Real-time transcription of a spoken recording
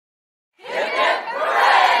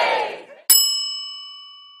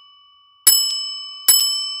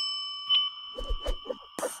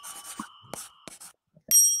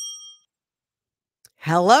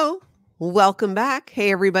Hello. Welcome back.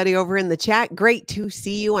 Hey, everybody over in the chat. Great to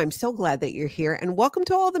see you. I'm so glad that you're here. And welcome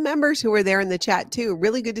to all the members who are there in the chat, too.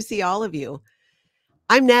 Really good to see all of you.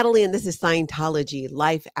 I'm Natalie, and this is Scientology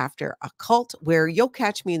Life After a Cult, where you'll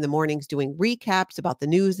catch me in the mornings doing recaps about the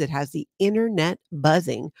news that has the internet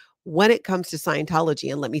buzzing when it comes to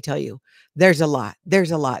Scientology. And let me tell you, there's a lot.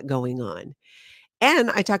 There's a lot going on.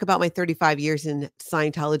 And I talk about my 35 years in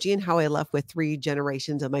Scientology and how I left with 3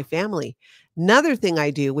 generations of my family. Another thing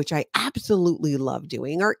I do, which I absolutely love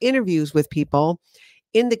doing, are interviews with people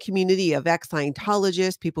in the community of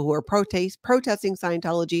ex-Scientologists, people who are protesting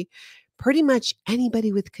Scientology, pretty much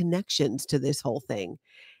anybody with connections to this whole thing.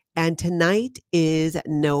 And tonight is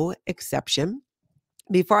no exception.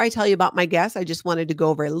 Before I tell you about my guest, I just wanted to go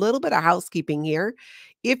over a little bit of housekeeping here.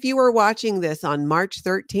 If you are watching this on March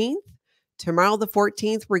 13th, tomorrow the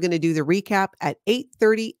 14th, we're going to do the recap at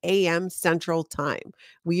 8:30 a.m. Central Time.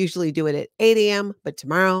 We usually do it at 8 a.m., but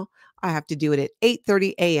tomorrow I have to do it at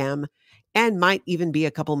 8:30 a.m. and might even be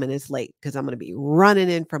a couple minutes late because I'm going to be running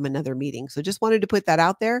in from another meeting. So just wanted to put that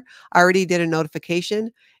out there. I already did a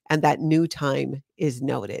notification and that new time is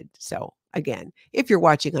noted. So again, if you're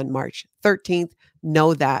watching on March 13th,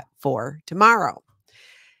 know that for tomorrow.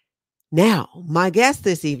 Now, my guest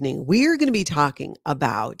this evening, we're going to be talking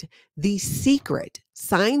about the secret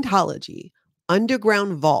Scientology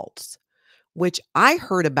underground vaults, which I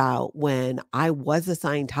heard about when I was a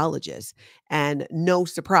Scientologist and no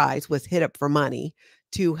surprise was hit up for money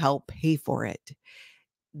to help pay for it.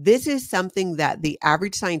 This is something that the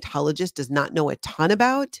average Scientologist does not know a ton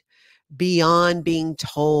about beyond being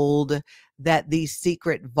told that these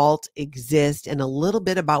secret vaults exist and a little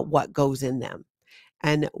bit about what goes in them.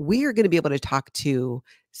 And we are going to be able to talk to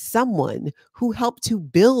someone who helped to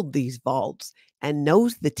build these vaults and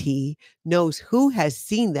knows the tea, knows who has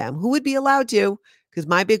seen them, who would be allowed to. Because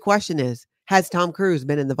my big question is, has Tom Cruise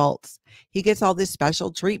been in the vaults? He gets all this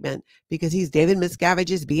special treatment because he's David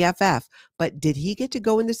Miscavige's BFF. But did he get to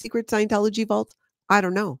go in the secret Scientology vault? I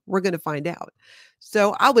don't know. We're going to find out.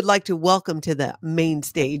 So I would like to welcome to the main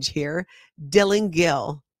stage here, Dylan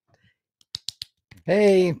Gill.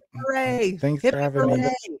 Hey, Hooray. thanks Hip, for hip,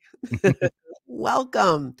 having me.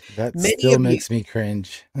 Welcome. That Many still of you, makes me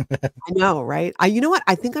cringe. I know, right? You know what?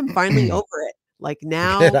 I think I'm finally over it. Like Good,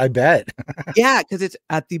 now, I bet. yeah, because it's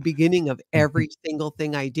at the beginning of every single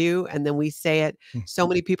thing I do. And then we say it. So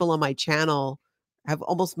many people on my channel have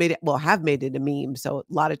almost made it, well, have made it a meme. So a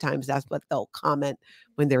lot of times that's what they'll comment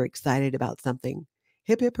when they're excited about something.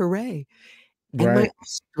 Hip, hip, hooray. And my Right.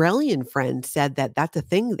 Australian friend said that that's a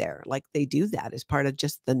thing there. Like they do that as part of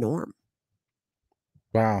just the norm.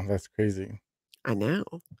 Wow, that's crazy. I know.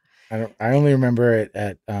 I only remember it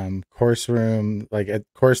at course room, like at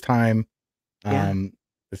course time. Yeah.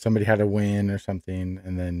 If somebody had a win or something,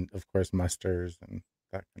 and then of course musters and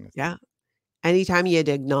that kind of Yeah. stuff. Anytime you had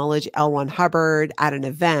to acknowledge L. Ron Hubbard at an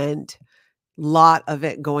event, lot of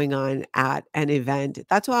it going on at an event.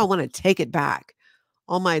 That's why I want to take it back.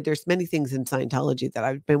 There's many things in Scientology that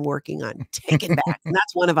I've been working on taking back. And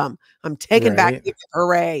that's one of them. I'm taking back. Right.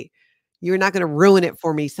 Hooray. You're not going to ruin it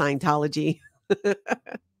for me, Scientology.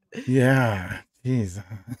 Yeah. Jeez.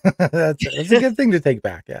 That's a good thing to take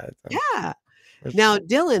back. Yeah. Yeah. For Now, sure.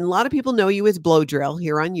 Dylan, a lot of people know you as Blow Drill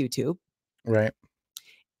here on YouTube. Right.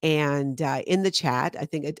 And in the chat, I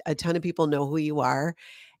think a ton of people know who you are.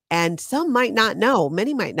 And some might not know,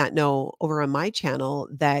 many might not know over on my channel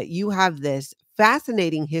that you have this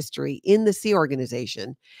fascinating history in the Sea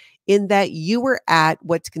Organization, in that you were at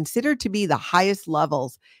what's considered to be the highest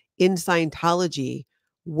levels in Scientology,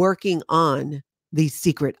 working on these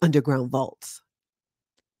secret underground vaults.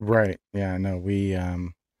 Right. Yeah. No,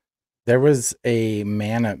 there was a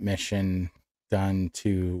man up mission done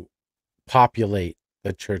to populate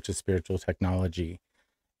the Church of Spiritual Technology,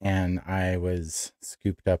 and I was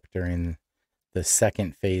scooped up during the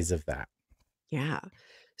second phase of that. Yeah.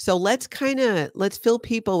 So let's fill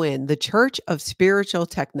people in. The Church of Spiritual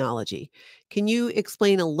Technology. Can you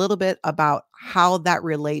explain a little bit about how that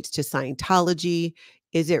relates to Scientology?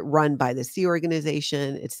 Is it run by the Sea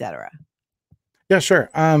Organization, etc.? Yeah, sure.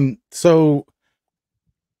 So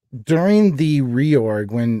during the reorg,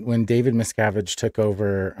 when David Miscavige took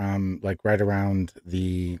over, like right around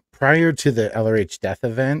the prior to the LRH death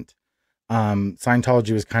event,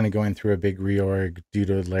 Scientology was kind of going through a big reorg due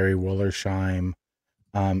to Larry Wollersheim,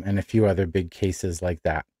 and a few other big cases like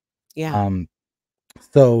that. Yeah.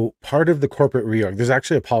 So part of the corporate reorg, there's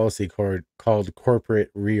actually a policy called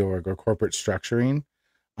corporate reorg or corporate structuring.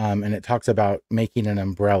 And it talks about making an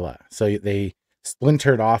umbrella. So they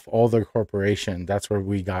splintered off all their corporation. That's where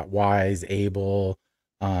we got Wise, Able,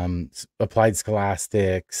 Applied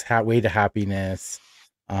Scholastics, Way to Happiness,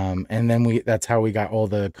 And then that's how we got all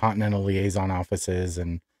the continental liaison offices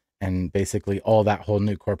and basically all that whole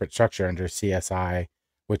new corporate structure under CSI,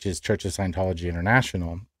 which is Church of Scientology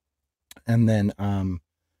International. And then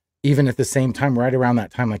even at the same time, right around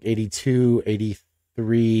that time, like 82,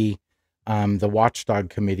 83, the Watchdog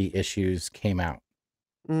Committee issues came out.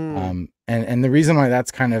 And the reason why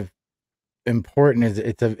that's kind of important is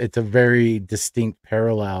it's a very distinct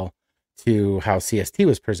parallel to how CST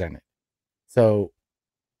was presented. So,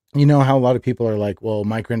 you know how a lot of people are like, well,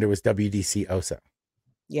 Mike Rinder was WDC OSA.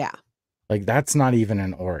 Yeah. Like, that's not even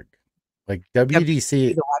an org. Like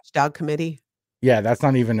WDC, the Watchdog Committee. Yeah, that's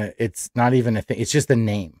not even it's not even a thing. It's just a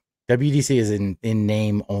name. WDC is in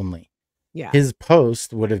name only. Yeah. His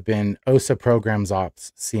post would have been OSA Programs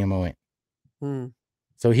Ops CMO Int.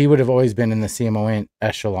 So he would have always been in the CMO Int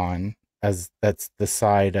echelon, as that's the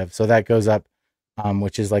side of, so that goes up,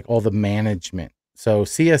 which is like all the management. So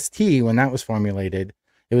CST, when that was formulated,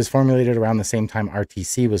 it was formulated around the same time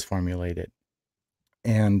RTC was formulated.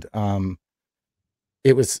 And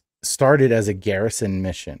it was started as a garrison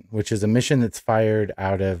mission, which is a mission that's fired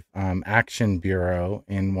out of Action Bureau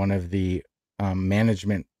in one of the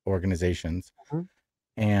management organizations.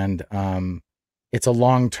 And it's a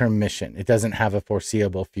long-term mission. It doesn't have a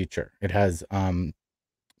foreseeable future. It has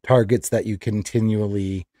targets that you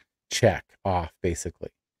continually check off, basically.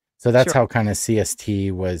 So that's how kind of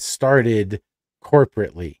CST was started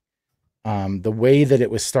corporately. The way that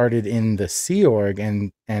it was started in the Sea Org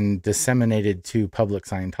and disseminated to public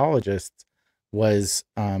Scientologists was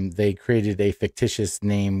they created a fictitious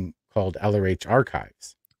name called LRH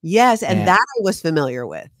Archives. Yes, and that I was familiar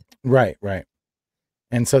with. Right.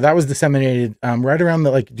 And so that was disseminated right around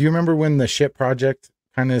the, like, do you remember when the SHIP project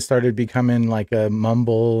kind of started becoming like a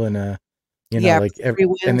mumble and a, like Free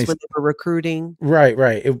Winds when they were recruiting. Right.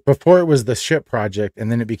 Before it was the SHIP project,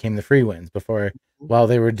 and then it became the Free Winds while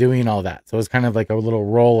they were doing all that. So it was kind of like a little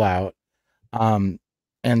rollout.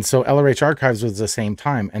 And so LRH Archives was the same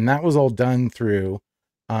time, and that was all done through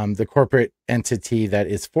the corporate entity that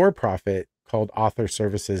is for profit called Author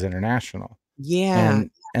Services International. Yeah.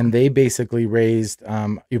 And they basically raised,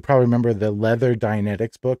 you probably remember the leather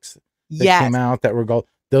Dianetics books that came out that were gold.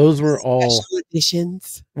 Those were all special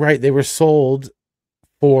editions. Right. They were sold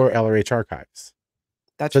for LRH Archives.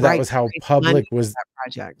 That's so that was how public was that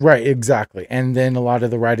project. Right. Exactly. And then a lot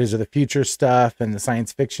of the Writers of the Future stuff and the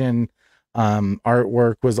science fiction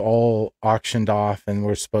artwork was all auctioned off and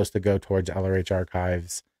were supposed to go towards LRH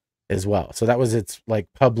Archives as well. So that was its like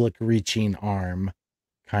public reaching arm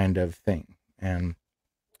kind of thing. And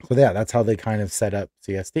so, yeah, that's how they kind of set up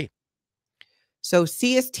CST. So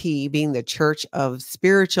CST being the Church of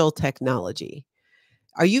Spiritual Technology.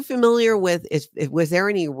 Are you familiar with, was there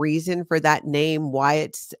any reason for that name, why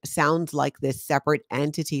it sounds like this separate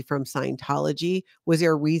entity from Scientology? Was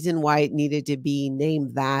there a reason why it needed to be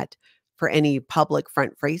named that for any public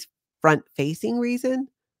front-facing reason?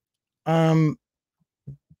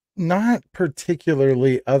 Not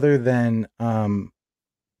particularly, other than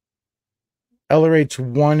LRH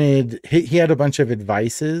wanted, he had a bunch of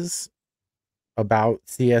advices about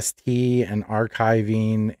CST and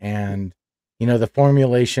archiving and, the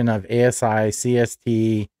formulation of ASI,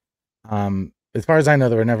 CST. As far as I know,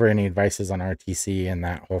 there were never any advices on RTC and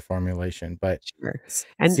that whole formulation, but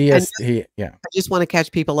and CST, I just want to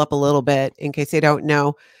catch people up a little bit in case they don't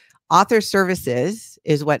know. Author Services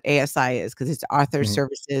is what ASI is, because it's Author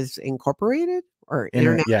Services Incorporated or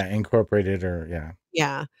International. Yeah, Incorporated or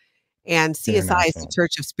Yeah. And CSI is the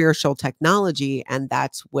Church of Spiritual Technology, and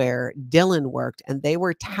that's where Dylan worked. And they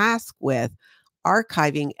were tasked with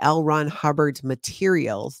archiving L. Ron Hubbard's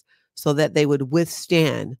materials so that they would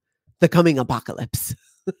withstand the coming apocalypse.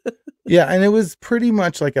 Yeah, and it was pretty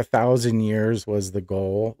much like 1,000 years was the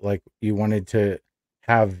goal. Like, you wanted to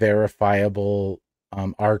have verifiable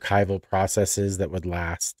archival processes that would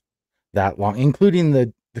last that long, including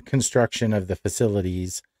the construction of the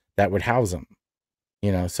facilities that would house them.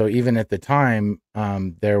 So even at the time,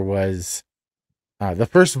 there was the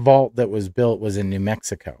first vault that was built was in New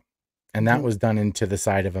Mexico, and that was done into the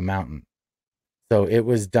side of a mountain. So it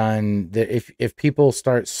was done that if people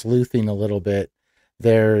start sleuthing a little bit,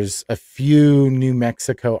 there's a few New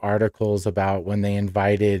Mexico articles about when they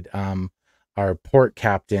invited our port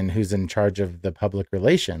captain, who's in charge of the public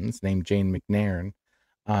relations, named Jane McNairn.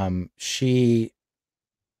 She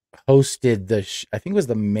hosted I think it was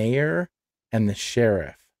the mayor and the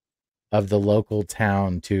sheriff of the local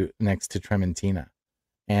town next to Trementina.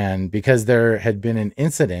 And because there had been an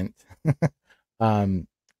incident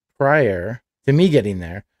prior to me getting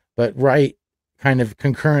there, but right kind of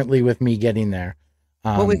concurrently with me getting there,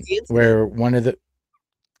 what was the incident? where one of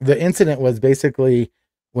the incident was basically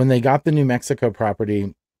when they got the New Mexico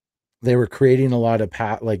property, they were creating a lot of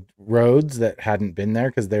like roads that hadn't been there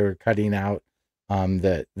because they were cutting out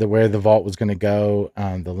the where the vault was going to go,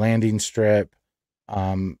 the landing strip,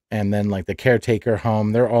 and then like the caretaker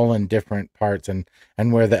home. They're all in different parts, and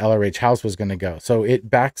where the LRH house was going to go. So it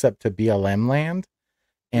backs up to BLM land,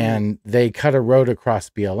 and they cut a road across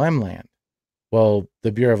BLM land. Well,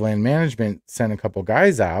 the Bureau of Land Management sent a couple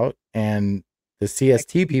guys out, and the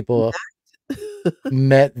CST people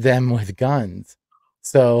met them with guns.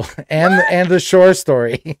 So, and the Shore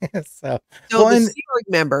story. so well, the Sea Org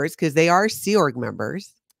members, because they are Sea Org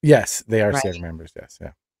members. Yes, they are Sea Org members. Yes,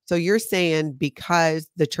 yeah. So you're saying because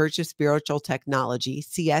the Church of Spiritual Technology,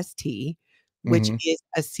 CST, which is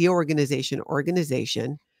a Sea organization,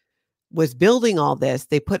 was building all this,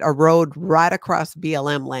 they put a road right across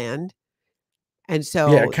BLM land. And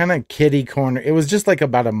so yeah, kind of kitty corner. It was just like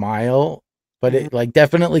about a mile, but it like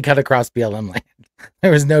definitely cut across BLM land.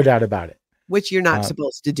 There was no doubt about it. Which you're not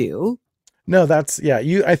supposed to do. No, that's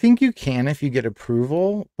I think you can if you get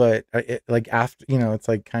approval, but like after, it's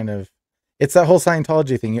like kind of, it's that whole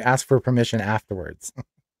Scientology thing. You ask for permission afterwards.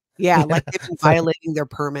 Yeah, like they've been violating their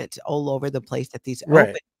permit all over the place at these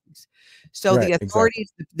openings. So the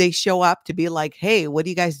authorities, they show up to be like, hey, what are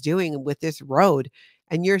you guys doing with this road?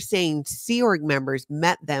 And you're saying Sea Org members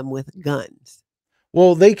met them with guns.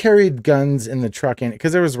 Well, they carried guns in the truck in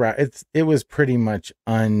because there was it was pretty much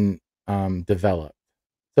undeveloped.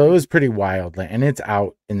 So it was pretty wild land, and it's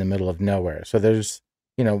out in the middle of nowhere. So there's,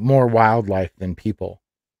 more wildlife than people.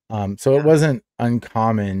 So it wasn't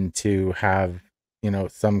uncommon to have,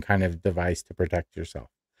 some kind of device to protect yourself.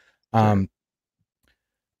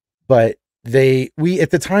 But we at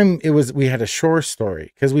the time we had a Shore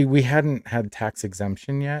story because we hadn't had tax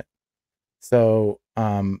exemption yet. So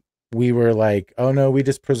we were like, oh no, we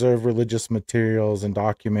just preserve religious materials and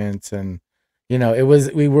documents, and we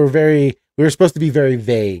were supposed to be very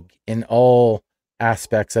vague in all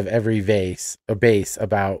aspects of every base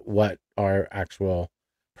about what our actual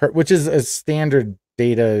which is a standard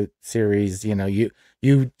data series.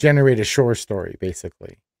 You generate a Shore story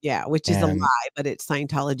basically. Yeah, which is a lie, but it's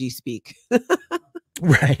Scientology speak.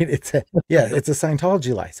 Right. It's a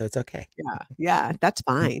Scientology lie, so it's okay. Yeah, that's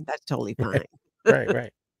fine. That's totally fine.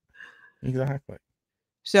 Right. Exactly.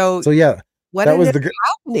 So yeah, what was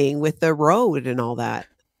happening with the road and all that?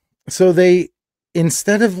 So they,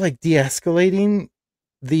 instead of like de-escalating,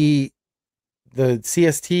 the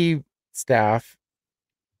CST staff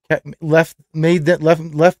left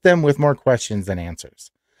them with more questions than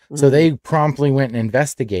answers. So they promptly went and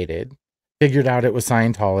investigated, figured out it was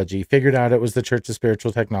Scientology, figured out it was the Church of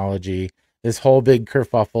Spiritual Technology. This whole big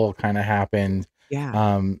kerfuffle kind of happened.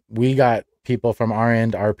 Yeah. We got people from our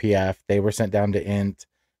end, RPF. They were sent down to INT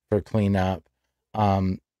for cleanup.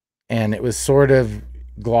 And it was sort of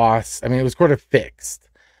it was sort of fixed.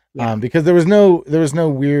 Because there was no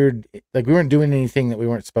weird, like we weren't doing anything that we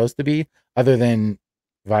weren't supposed to be, other than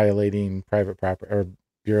violating private property or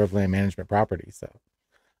Bureau of Land Management property. So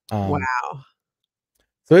wow.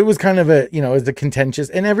 So it was kind of it was a contentious,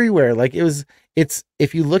 and everywhere. Like it's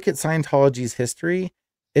if you look at Scientology's history,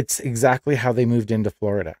 it's exactly how they moved into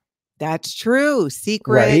Florida. That's true.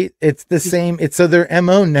 Secret. Right? It's the same. So their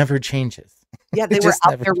MO never changes. Yeah, they were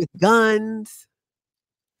out there with guns.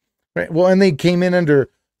 Right. Well, and they came in under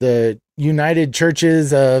the United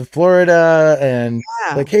Churches of Florida, and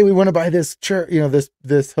like, hey, we want to buy this church,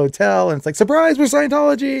 this hotel, and it's like, surprise, we're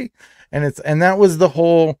Scientology. And that was the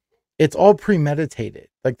whole, it's all premeditated.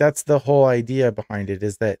 Like that's the whole idea behind it,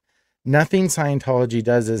 is that nothing Scientology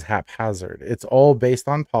does is haphazard. It's all based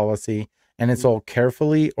on policy, and it's all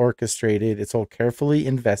carefully orchestrated. It's all carefully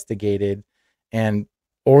investigated, and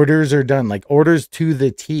orders are done, like orders to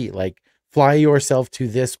the T, like fly yourself to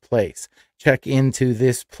this place, check into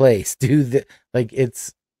this place, do the, like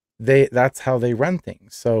that's how they run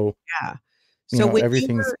things. So yeah. So when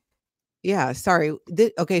everything's sorry.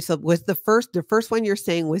 Okay, so was the first one you're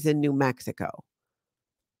saying was in New Mexico?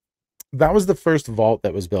 That was the first vault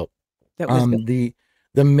that was built. The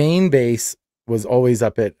main base was always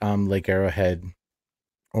up at Lake Arrowhead,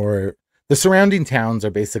 or the surrounding towns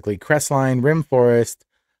are basically Crestline, Rim Forest,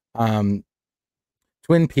 Twin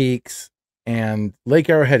Peaks, and Lake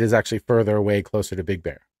Arrowhead is actually further away, closer to Big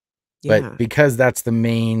Bear. Yeah. But because that's the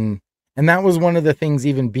main, and that was one of the things,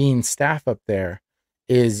 even being staff up there,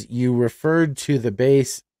 is you referred to the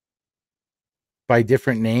base by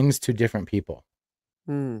different names to different people.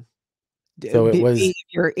 So it was, if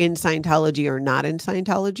you're in Scientology or not in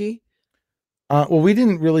Scientology. Well, we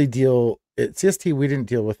didn't really deal at CST. We didn't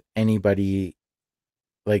deal with anybody.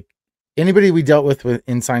 Like anybody we dealt with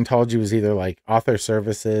in Scientology was either like Author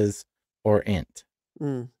Services or INT.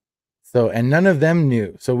 Mm. So, and none of them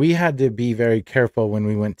knew. So we had to be very careful when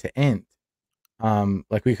we went to Int.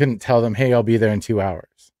 Like we couldn't tell them, hey, I'll be there in 2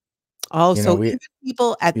 hours. Oh, You know, so we, even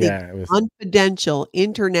people at the yeah, it was, confidential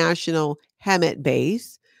international Hemet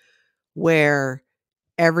base, where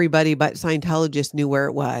everybody but Scientologists knew where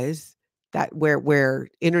it was, that where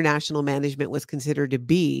international management was considered to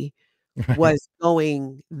be, right. was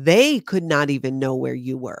going, they could not even know where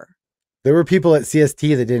you were. There were people at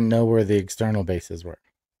CST that didn't know where the external bases were.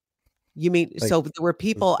 You mean, Like, so there were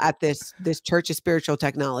people at this Church of Spiritual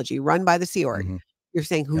Technology run by the Sea Org, mhm, you're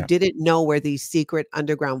saying, who yeah, didn't know where these secret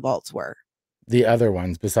underground vaults were the other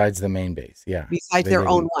ones besides the main base. Yeah, besides they their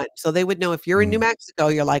own didn't. one. So they would know if you're in New Mhm. Mexico,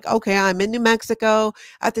 you're like, okay, I'm in New Mexico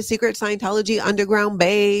at the secret Scientology underground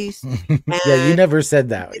base. Yeah, you And never said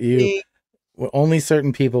that. You the- only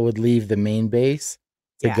certain people would leave the main base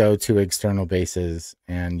to yeah. go to external bases,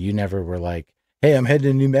 and you never were like, "Hey, I'm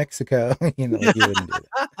heading to New Mexico." You know, like you wouldn't do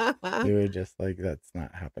that. You were just like, "That's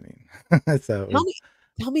not happening." So it Tell was, me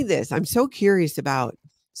tell me this, I'm so curious about,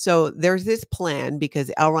 so there's this plan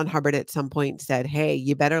because L. Ron Hubbard at some point said, "Hey,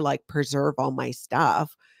 you better, like, preserve all my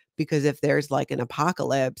stuff, because if there's, like, an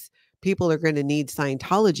apocalypse, people are gonna need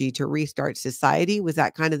Scientology to restart society." Was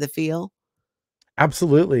that kind of the feel?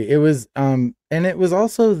 absolutely. It was, and it was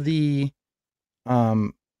also the,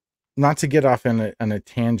 um, not to get off on a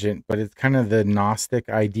tangent, but it's kind of the Gnostic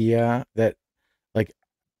idea that like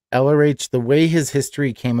LRH, the way his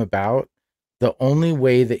history came about, the only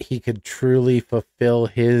way that he could truly fulfill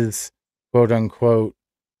his quote unquote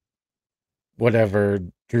whatever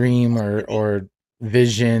dream or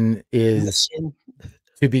vision is Mission.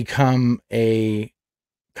 to become a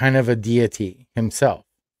kind of a deity himself.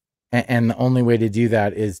 And the only way to do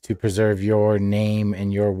that is to preserve your name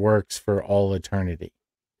and your works for all eternity.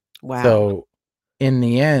 Wow. So in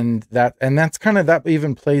the end, that's kind of, that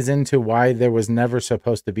even plays into why there was never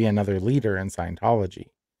supposed to be another leader in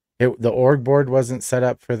Scientology. The org board wasn't set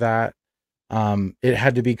up for that. It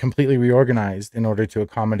had to be completely reorganized in order to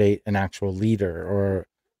accommodate an actual leader, or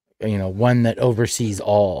one that oversees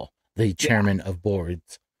all, the Yeah, chairman of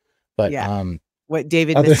boards. But yeah. What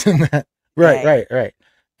David other Miscavige. than that, right.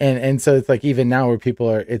 And so it's like, even now where people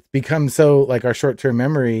are, it's become so like our short-term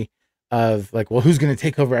memory of like, well, who's going to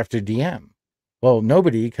take over after DM? Well,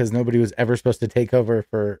 nobody, because nobody was ever supposed to take over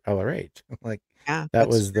for LRH. Like Yeah, that that's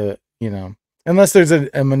was true. unless there's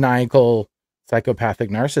a maniacal psychopathic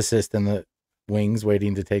narcissist in the wings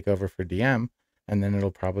waiting to take over for DM, and then it'll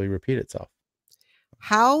probably repeat itself.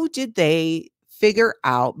 How did they figure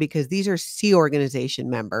out, because these are Sea Organization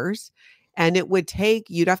members, and it would take,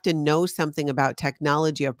 you'd have to know something about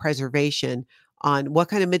technology of preservation on what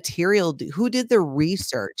kind of material, who did the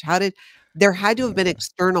research? How did, there had to have been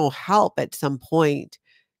external help at some point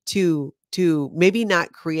to maybe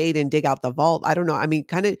not create and dig out the vault. I don't know. I mean,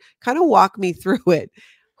 kind of walk me through it.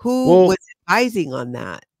 Who was Well, advising on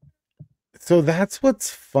that? so that's what's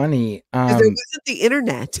funny. 'Cause there wasn't the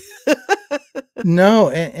internet. No,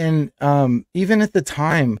 and even at the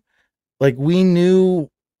time, like we knew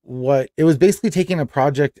what it was, basically taking a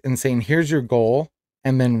project and saying, here's your goal,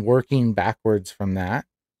 and then working backwards from that.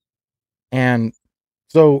 And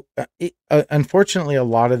so, unfortunately, a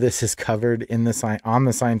lot of this is covered in on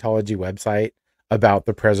the Scientology website about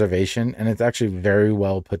the preservation, and it's actually very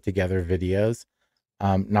well put together videos.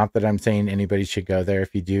 Not that I'm saying anybody should go there.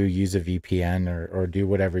 If you do, use a VPN or do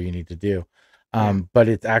whatever you need to do. Yeah. But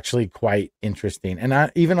it's actually quite interesting.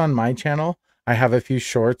 And even on my channel, I have a few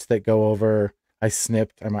shorts that go over.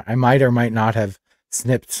 I might or might not have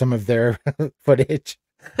snipped some of their footage.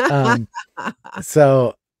 Um,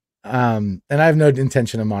 so, and I have no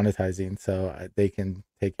intention of monetizing, so they can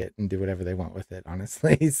take it and do whatever they want with it,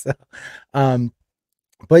 honestly. So, um,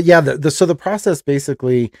 but yeah, so the process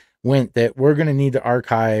basically went that we're going to need to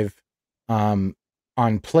archive on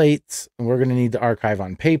plates, and we're going to need to archive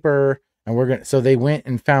on paper, and so they went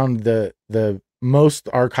and found the most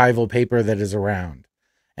archival paper that is around,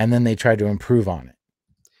 and then they tried to improve on it.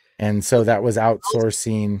 And so that was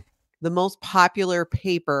outsourcing. The most popular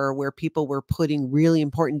paper where people were putting really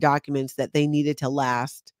important documents that they needed to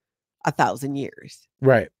last 1,000 years.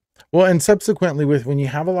 Right. Well, and subsequently, when you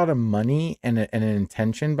have a lot of money and an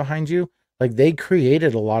intention behind you, like they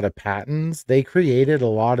created a lot of patents. They created a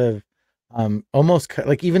lot of almost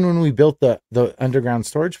like, even when we built the underground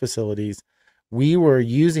storage facilities, we were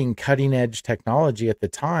using cutting edge technology at the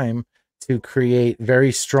time to create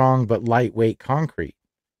very strong but lightweight concrete.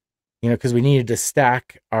 Because we needed to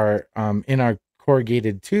stack our in our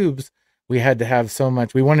corrugated tubes. We had to have so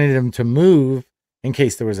much. We wanted them to move in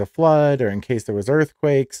case there was a flood or in case there was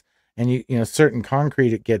earthquakes. And certain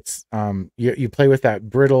concrete, it gets you play with that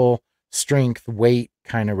brittle strength weight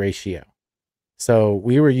kind of ratio. So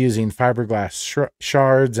we were using fiberglass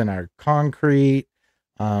shards in our concrete,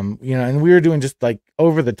 and we were doing just like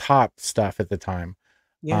over the top stuff at the time.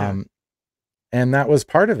 Yeah. And that was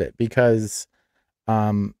part of it because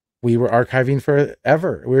we were archiving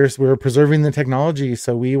forever. We were preserving the technology,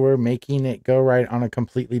 so we were making it go right on a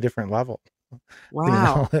completely different level.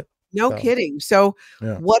 Wow. No So, kidding. So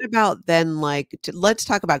yeah. what about then, like, let's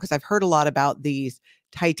talk about, because I've heard a lot about these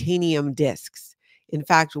titanium discs. In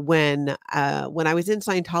fact, when I was in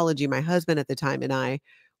Scientology, my husband at the time and I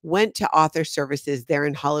went to Author Services there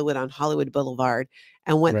in Hollywood on Hollywood Boulevard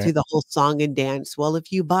and went through Right. the whole song and dance. Well, if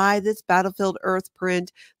you buy this Battlefield Earth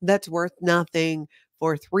print that's worth nothing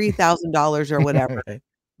for $3,000 or whatever, Right.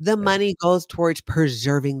 the Right. money goes towards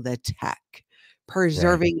preserving the tech,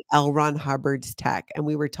 preserving L. Ron Hubbard's tech. And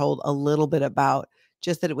we were told a little bit about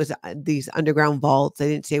just that it was these underground vaults. They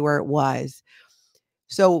didn't say where it was.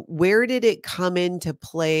 So where did it come into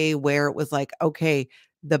play where it was like, okay,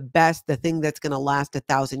 the thing that's going to last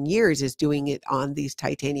 1,000 years is doing it on these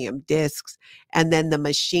titanium discs, and then the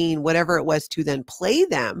machine, whatever it was to then play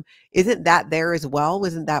them, isn't that there as well?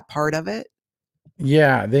 Wasn't that part of it?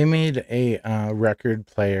 Yeah, they made a record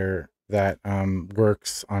player that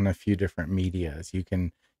works on a few different medias. You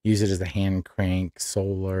can use it as a hand crank,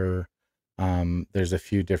 solar. There's a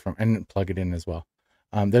few different, and plug it in as well.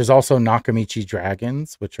 There's also Nakamichi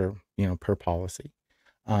Dragons, which are per policy.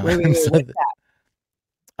 Wait, So what's that?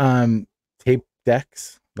 tape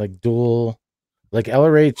decks, like dual, like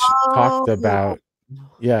LRH talked Oh, about.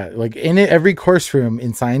 Yeah, like in it, every course room in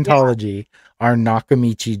yeah. Scientology are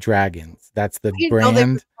Nakamichi Dragons. That's the I didn't know they were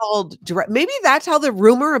brand. called maybe that's how the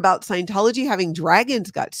rumor about Scientology having dragons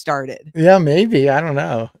got started. Yeah, maybe. I don't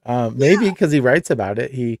know. Yeah. Maybe because he writes about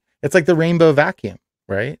it. It's like the rainbow vacuum,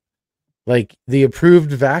 right? Like the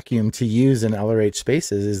approved vacuum to use in LRH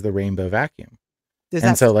spaces is the rainbow vacuum. Does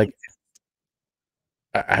And that so still like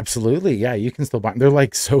absolutely, yeah, you can still buy them. They're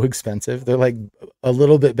like so expensive. They're like a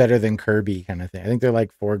little bit better than Kirby kind of thing. I think they're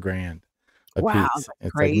like $4,000 a wow, piece. that's It's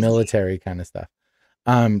like crazy. military kind of stuff.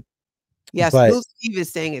 Um, Yeah, but Smooth Steve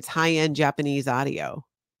is saying it's high-end Japanese audio.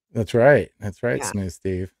 that's right. That's right, Yeah. Smooth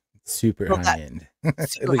Steve. Super Well, high that end. At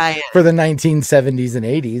super least high-end. for the 1970s and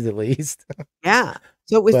 80s at least. Yeah.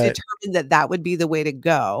 So it was But determined that that would be the way to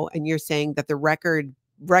go, and you're saying that the record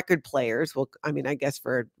players, well, I mean, I guess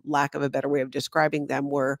for lack of a better way of describing them,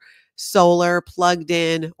 were solar, plugged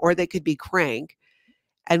in, or they could be crank.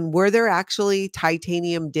 And were there actually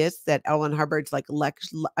titanium discs that Ellen Hubbard's like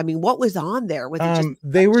I mean, what was on there? Was it just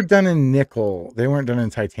they were done in nickel. They weren't done in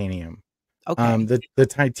titanium. okay. The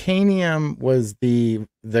titanium was the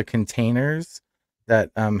containers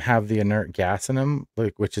that have the inert gas in them,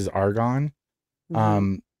 like which is argon. Mhm.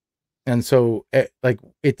 Um, and so it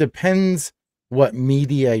depends what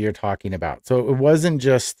media you're talking about. So it wasn't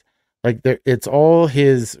just like it's all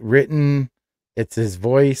his written, it's his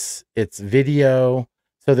voice, it's video.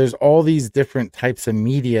 So there's all these different types of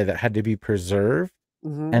media that had to be preserved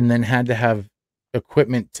Mhm. and then had to have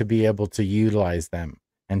equipment to be able to utilize them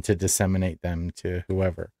and to disseminate them to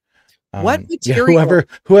whoever. What Yeah, material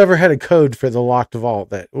whoever had a code for the locked vault.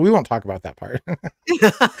 That we won't talk about that part.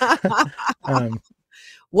 um,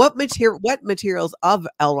 what materials of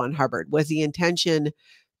L. Ron Hubbard was the intention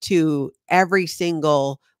to every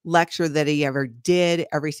single lecture that he ever did,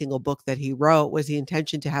 every single book that he wrote, was the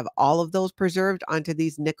intention to have all of those preserved onto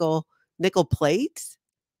these nickel plates?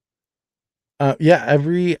 yeah,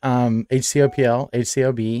 every HCOPL,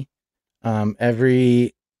 HCOB,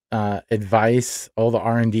 every advice, all the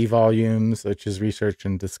R&D volumes, which is research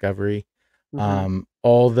and discovery, Mhm.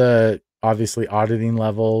 all the obviously auditing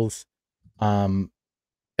levels,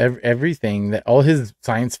 everything that all his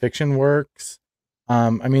science fiction works.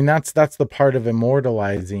 I mean that's the part of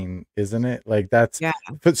immortalizing, isn't it? Like Yeah.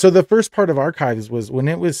 but so the first part of archives was when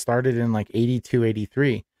it was started in like 82,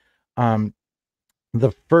 83.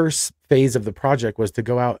 The first phase of the project was to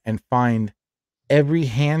go out and find every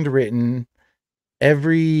handwritten,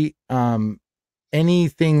 every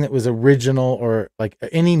anything that was original or like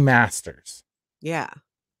any masters. Yeah.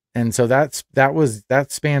 And so that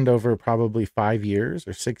spanned over probably 5 years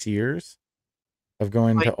or 6 years of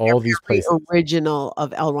going Find to all these every places. original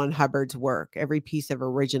of L. Ron Hubbard's work, every piece of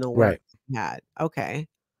original work Right. he had. Okay.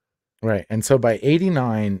 Right. And so by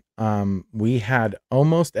 89, we had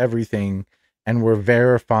almost everything and we're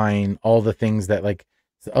verifying all the things that like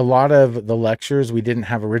a lot of the lectures, we didn't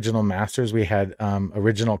have original masters. We had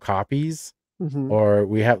original copies, Mhm. or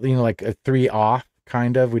we have, like a 3 off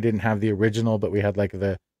kind of, we didn't have the original, but we had like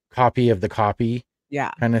the copy of the copy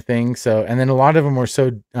Yeah. kind of thing. So, and then a lot of them were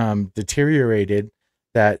so deteriorated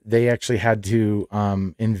that they actually had to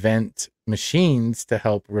invent machines to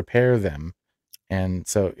help repair them. And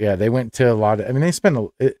so, yeah, they went to a lot of, I mean, they spent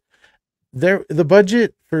the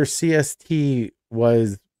budget for CST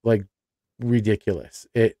was like ridiculous.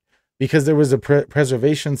 Because there was a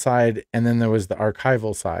preservation side and then there was the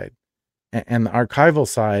archival side. And the archival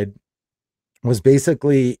side was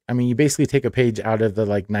basically, I mean, you basically take a page out of the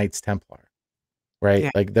like Knights Templar, right?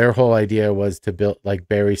 Yeah. Like their whole idea was to build, like,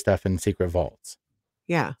 bury stuff in secret vaults.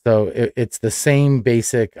 Yeah. So it's the same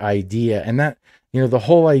basic idea. And that,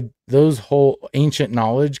 those whole ancient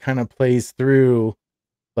knowledge kind of plays through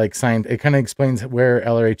like science. It kind of explains where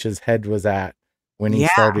LRH's head was at when he Yeah.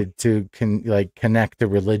 started to connect the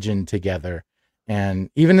religion together. And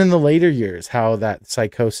even in the later years, how that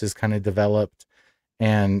psychosis kind of developed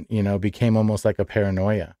and, became almost like a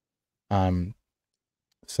paranoia.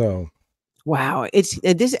 So. Wow.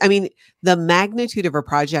 I mean, the magnitude of a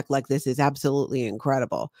project like this is absolutely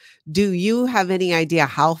incredible. Do you have any idea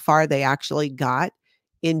how far they actually got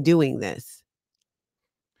in doing this?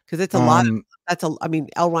 Because it's a lot. I mean,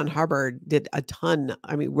 L. Ron Hubbard did a ton.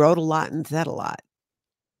 I mean, wrote a lot and said a lot.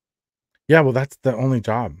 Yeah, well, that's the only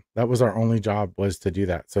job. That was our only job, was to do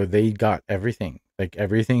that. So they got everything. Like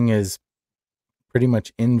everything is pretty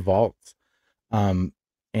much in vaults,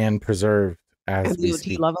 and preserved as And we the OT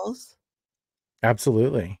speak. levels?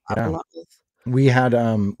 Absolutely. Upper Yeah. levels? We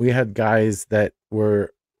had guys that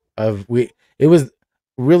were we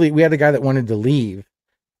had a guy that wanted to leave.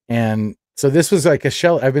 And so this was like a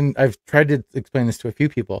shell. I've tried to explain this to a few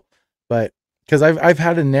people, but because I've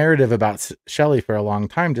had a narrative about Shelley for a long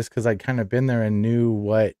time, just because I'd kind of been there and knew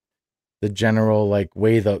what the general like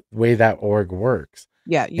way that org works.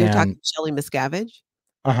 Yeah, you're talking Shelley Miscavige?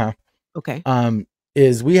 Uh-huh. Okay.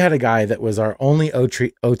 Is we had a guy that was our only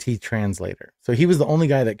OT translator. So he was the only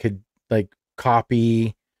guy that could like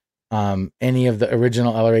copy any of the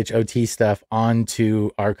original LRH OT stuff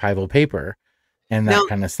onto archival paper and that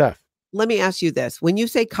kind of stuff. Let me ask you this. When you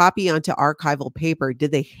say copy onto archival paper,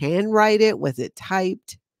 did they handwrite it? Was it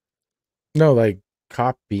typed? No, like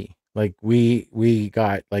copy. Like we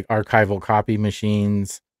got like archival copy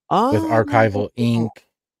machines with archival ink.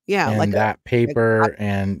 Yeah, and like that paper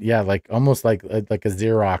and yeah, like almost like a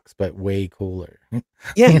Xerox, but way cooler.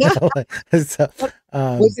 Yeah. So,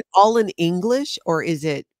 was it all in English or is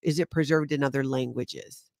it preserved in other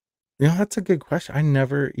languages? That's a good question.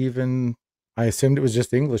 I assumed it was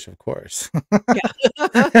just English, of course.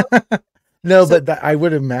 Yeah. No, but I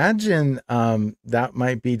would imagine that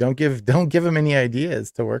might be, don't give them any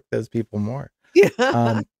ideas to work those people more.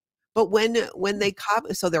 Yeah. But when they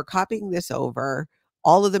so they're copying this over,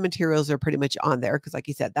 all of the materials are pretty much on there because like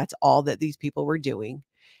you said, that's all that these people were doing.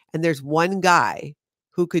 And there's one guy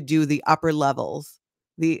who could do the upper levels,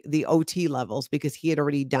 the OT levels, because he had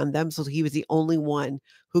already done them. So he was the only one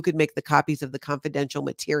who could make the copies of the confidential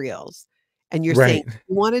materials. And you're saying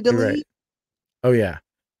you wanted to leave? Right. Oh yeah.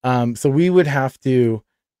 So we would have to,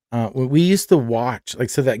 we used to watch, like,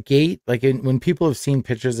 so that gate, like when people have seen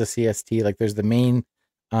pictures of CST, like there's the main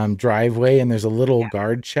driveway and there's a little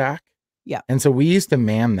guard shack. Yeah. And so we used to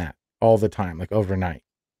man that all the time, like overnight.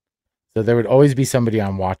 So there would always be somebody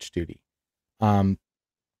on watch duty.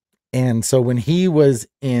 And so when he was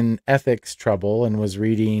in ethics trouble and was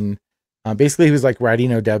reading, basically he was like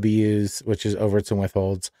writing OWs, which is overts and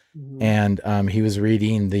withholds. Mm-hmm. And he was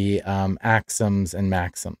reading the axioms and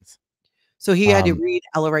maxims. So he had to read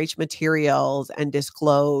LRH materials and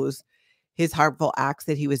disclose his harmful acts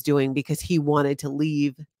that he was doing because he wanted to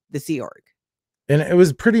leave the Sea Org. And it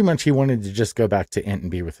was pretty much he wanted to just go back to Int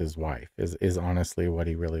and be with his wife is honestly what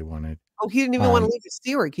he really wanted. Oh, he didn't even want to leave the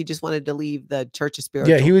Sea Org. He just wanted to leave the Church of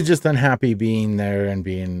Spiritual. Yeah, he was just unhappy being there and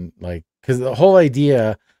being like, because the whole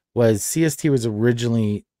idea was CST was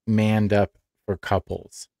originally manned up for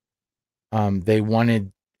couples. They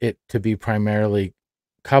wanted it to be primarily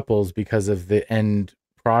couples because of the end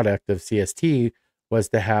product of CST was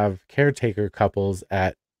to have caretaker couples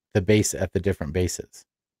at the base, at the different bases.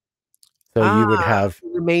 So you would have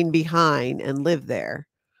remain behind and live there.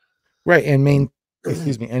 Right. And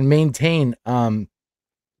maintain,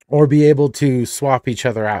 or be able to swap each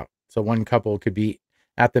other out. So one couple could be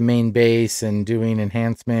at the main base and doing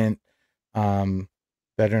enhancement,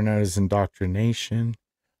 better known as indoctrination.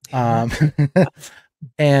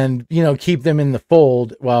 And, keep them in the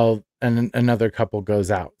fold while another couple goes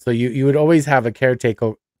out. So you would always have a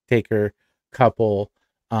caretaker couple,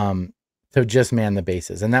 to just man the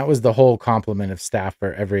bases. And that was the whole complement of staff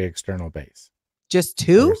for every external base. Just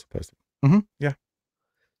two? Supposed to. Mm-hmm, yeah.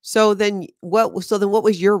 So then what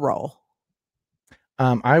was your role?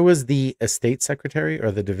 I was the estate secretary or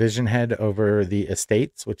the division head over the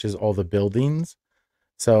estates, which is all the buildings.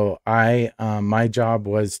 So my job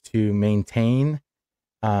was to maintain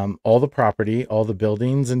all the property, all the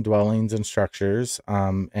buildings and dwellings and structures,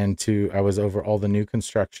 I was over all the new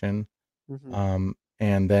construction, Mhm.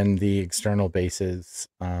 and then the external bases.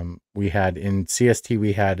 We had in CST,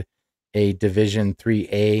 we had a division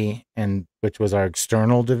 3A, and which was our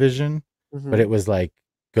external division, but Mhm. it was like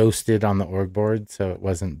ghosted on the org board, so it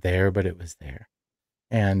wasn't there, but it was there.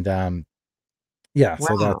 And yeah,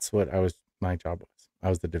 so Wow. that's what my job was. I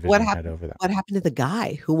was the What division head happened over that. what happened to the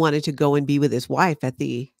guy who wanted to go and be with his wife at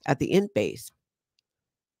the int base?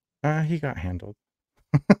 He got handled.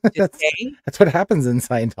 Did that's they? that's what happens in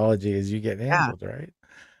Scientology is you get Yeah. handled, right?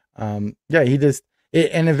 Yeah, he just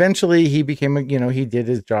and eventually he became he did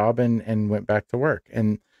his job and went back to work.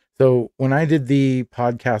 And so when I did the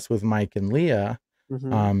podcast with Mike and Leah,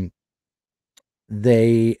 Mhm. um,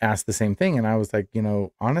 they asked the same thing, and I was like,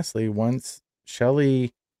 honestly, once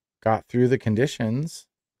Shelly got through the conditions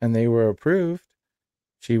and they were approved,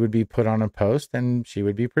 she would be put on a post and she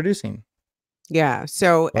would be producing. Yeah.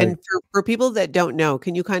 So, Like, and for people that don't know,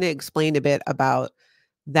 can you kind of explain a bit about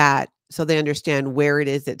that so they understand where it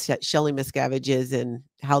is that Shelly Miscavige is and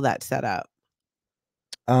how that's set up?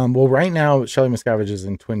 well, right now Shelly Miscavige is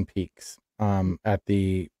in Twin Peaks, at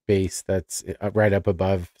the base that's right up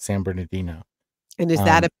above San Bernardino. And is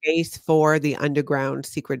that Um, a base for the underground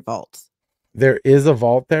secret vaults? There is a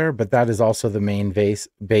vault there, but that is also the main base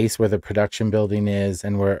where the production building is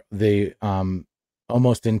and where the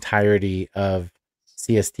almost entirety of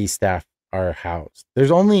CST staff are housed.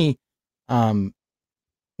 There's only um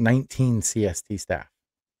 19 CST staff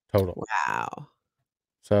total. Wow.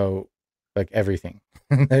 So like everything.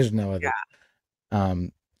 There's no Yeah.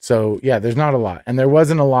 other. So yeah, there's not a lot. And there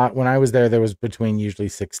wasn't a lot when I was there was between usually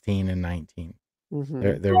 16 and 19.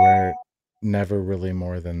 There Mhm. there were never really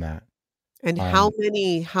more than that. And Um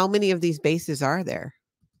how many of these bases are there?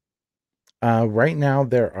 Right now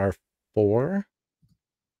there are 4.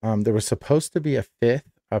 There was supposed to be a 5th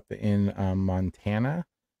up in Montana,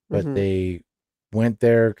 but Mhm. they went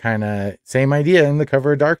there kind of same idea in the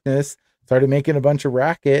cover of darkness, started making a bunch of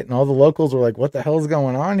racket, and all the locals were like, "What the hell's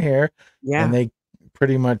going on here?" And Yeah. they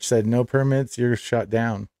pretty much said, "No permits, you're shut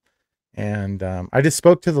down." And I just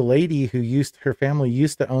spoke to the lady who her family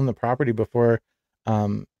used to own the property before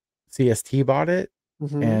um, CST bought it,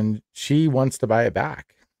 Mhm. and she wants to buy it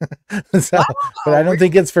back. So, but I Wow, don't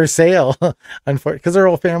think it's for sale, unfortunately, because her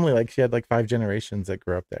whole family, like she had like 5 generations that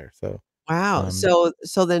grew up there. So, wow. um,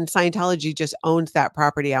 So then Scientology just owns that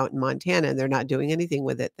property out in Montana, and they're not doing anything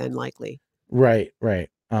with it then likely. right, right.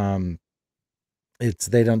 It's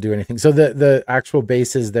they don't do anything. So the actual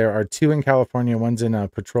bases there are 2 in California. One's in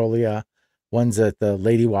Petrolia, one's at the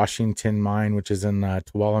Lady Washington mine, which is in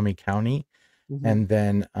Tuolumne County. Mhm. And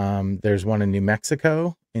then there's one in New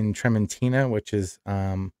Mexico in Trementina, which is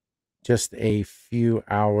just a few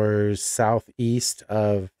hours southeast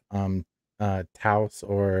of Taos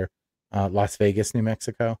or Las Vegas, New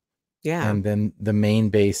Mexico. Yeah. And then the main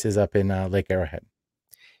base is up in Lake Arrowhead.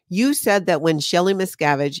 You said that when Shelley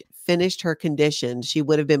Miscavige finished her conditions, she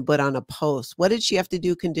would have been put on a post. What did she have to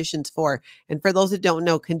do conditions for? And for those that don't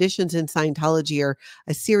know, conditions in Scientology are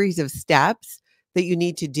a series of steps that you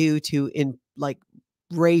need to do to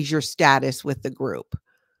raise your status with the group.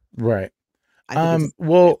 Right. I think it's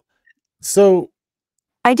Well, so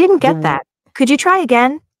I didn't get the that. Could you try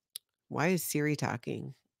again? why is Siri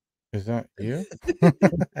talking? is that you?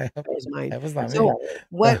 I hope That was mine. that was not me. So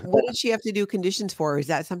what did she have to do conditions for? Is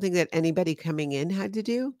that something that anybody coming in had to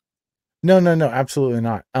do? No, no, no, absolutely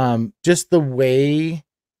not. Just the way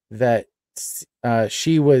that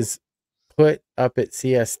she was put up at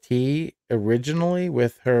CST originally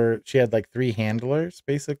with she had like 3 handlers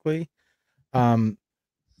basically. Um,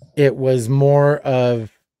 it was more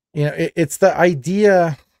of, it's the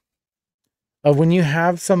idea of when you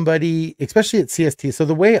have somebody, especially at CST. So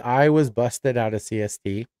the way I was busted out of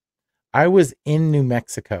CST, I was in New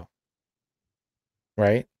Mexico,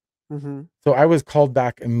 right? Mhm. So I was called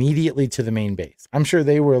back immediately to the main base. I'm sure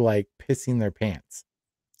they were like pissing their pants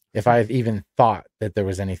if I even thought that there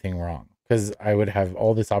was anything wrong, because I would have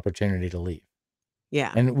all this opportunity to leave.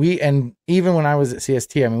 Yeah. And even when I was at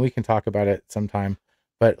CST, I mean, we can talk about it sometime,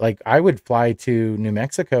 but like I would fly to New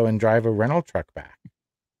Mexico and drive a rental truck back,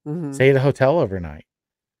 Mhm. stay at a hotel overnight,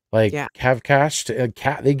 like Yeah. have cash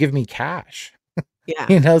they give me cash,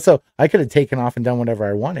 Yeah. so I could have taken off and done whatever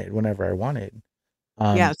I wanted, whenever I wanted.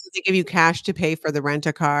 Yeah, Um, so they give you cash to pay for the rent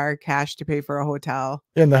a car, cash to pay for a hotel.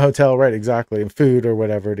 in the hotel, right? Exactly. And food or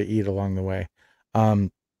whatever to eat along the way.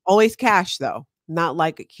 Um, Always cash though, not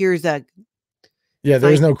like here's a yeah, there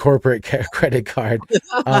was sign. no corporate credit card.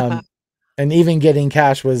 Um, And even getting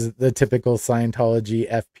cash was the typical Scientology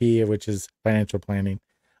FP, which is financial planning.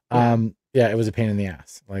 Yeah. Yeah, it was a pain in the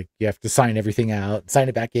ass. Like you have to sign everything out, sign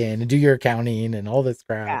it back in, and do your accounting and all this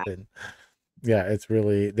Yeah. crap. And yeah, it's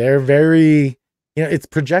really, they're very, it's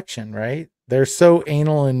projection, right? They're so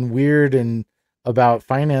anal and weird and about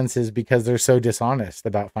finances because they're so dishonest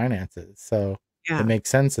about finances. So it Yeah. makes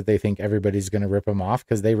sense that they think everybody's going to rip them off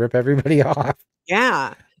because they rip everybody off.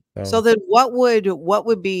 Yeah. So So then what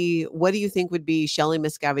do you think would be Shelley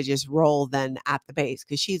Miscavige's role then at the base?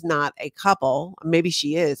 Because she's not a couple. Maybe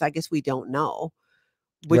she is. I guess we don't know.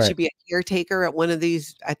 Would she right. be a caretaker at one of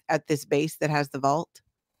these at this base that has the vault?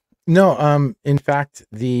 No, in fact,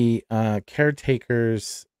 the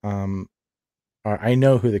caretakers are, I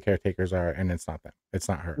know who the caretakers are, and it's not them. It's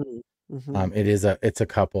not her. Mm-hmm. It's a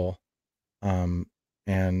couple.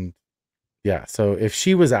 And yeah, so if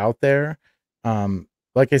she was out there,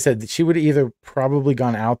 like I said, she would either probably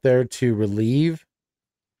gone out there to relieve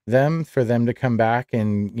them for them to come back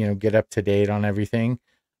and, get up to date on everything,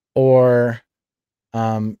 or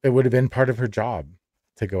it would have been part of her job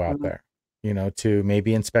to go out Mhm. there, to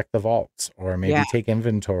maybe inspect the vaults or maybe Yeah. take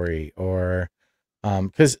inventory or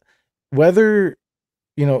because whether,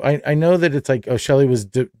 I know that it's like, oh, Shelley was,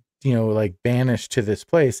 like banished to this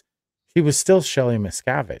place. She was still Shelley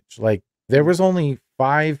Miscavige. Like there was only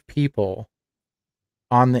 5 people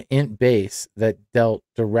on the int base that dealt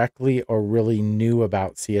directly or really knew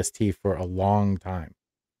about CST for a long time.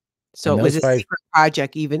 So And it was those a 5, secret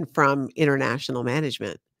project even from international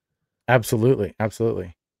management. absolutely,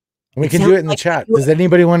 absolutely. And we It can sounds do it in the like chat. Does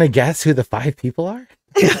anybody want to guess who the 5 people are?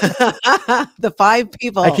 the 5 I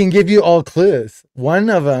people can give you all clues. One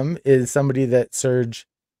of them is somebody that Serge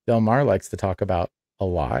Del Mar likes to talk about a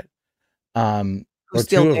lot. who's Or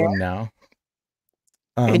still 2 of there. them now.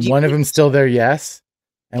 Angie One of them still there, yes,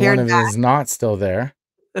 and one Karen of them is not still there.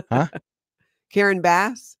 Huh? Karen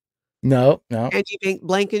Bass, No, no. Angie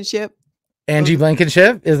Blankenship. Angie Those are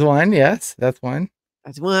Blankenship is one. Yes, that's one.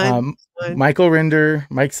 that's one. One. Michael Rinder,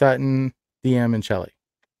 Mike Sutton, DM, and Shelley.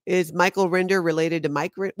 Is Michael Rinder related to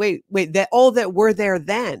Mike? Wait, that that were there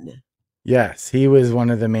then. Yes, he was one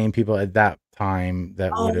of the main people at that time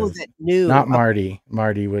that would Oh, have, that knew. not Marty.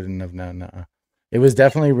 Marty wouldn't have known. It was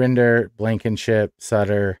definitely Rinder, Blankenship,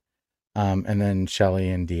 Sutter, and then Shelley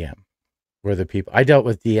and DM were the people. I dealt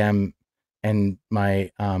with DM, and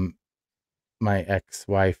my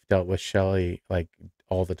ex-wife dealt with Shelley like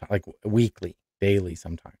all the time, like weekly, daily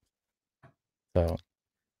sometimes. So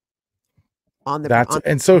On the that's,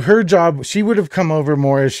 and so her job, she would have come over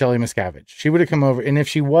more as Shelley Miscavige. She would have come over, and if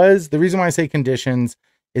she was, the reason why I say conditions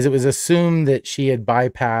is it was assumed that she had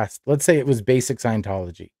bypassed, let's say it was basic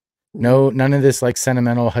Scientology. No, none of this like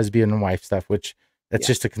sentimental husband and wife stuff, which that's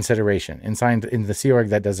just a consideration. In the Sea Org,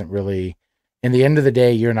 that doesn't really, in the end of the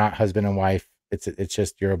day, you're not husband and wife. It's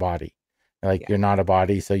just you're a body. Like you're not a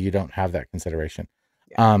body, so you don't have that consideration.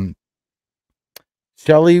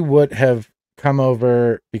 Shelley would have come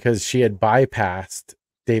over because she had bypassed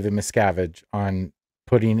David Miscavige on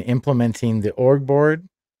implementing the org board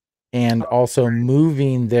and also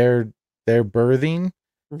moving their birthing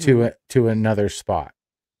to another spot.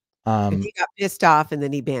 And he got pissed off and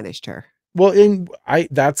then he banished her. Well,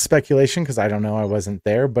 that's speculation because I don't know. I wasn't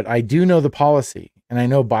there, but I do know the policy, and I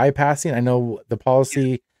know bypassing. I know the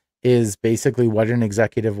policy is basically what an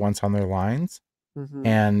executive wants on their lines,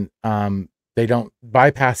 and they don't,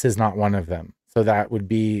 bypass is not one of them. So that would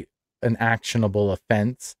be an actionable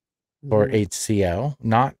offense for HCL,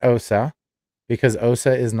 not OSA, because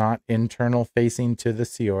OSA is not internal facing to the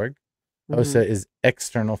Sea Org. OSA is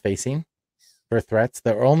external facing for threats.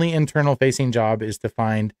 Their only internal facing job is to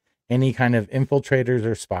find any kind of infiltrators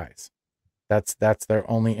or spies. That's their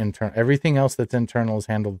only internal. Everything else that's internal is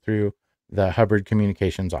handled through the Hubbard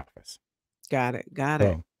Communications Office. Got it.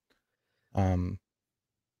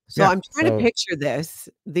 So I'm trying to picture this.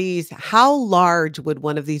 How large would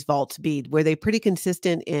one of these vaults be? Were they pretty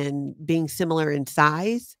consistent in being similar in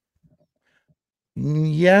size?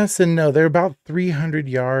 Yes and no. They're about 300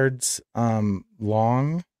 yards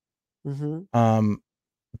long.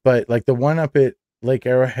 But like the one up at Lake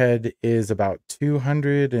Arrowhead is about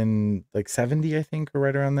 270, I think, or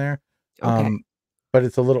right around there. Okay. But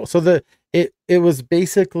it's a little, so it was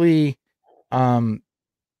basically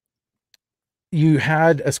you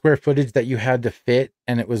had a square footage that you had to fit,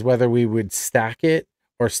 and it was whether we would stack it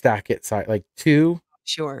side, like 2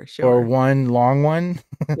 Sure. or 1 long one.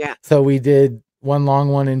 Yeah. So we did 1 long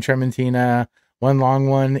one in Trementina, 1 long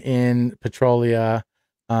one in Petrolia,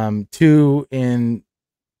 2 in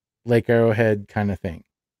Lake Arrowhead, kind of thing,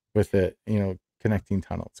 with the connecting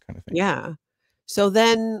tunnels kind of thing. Yeah. So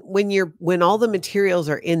then when all the materials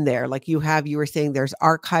are in there, like you were saying there's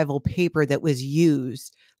archival paper that was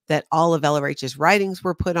used, that all of LRH's writings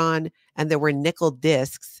were put on, and there were nickel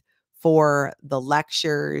discs for the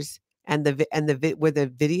lectures and were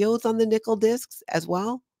the videos on the nickel discs as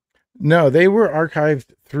well? No, they were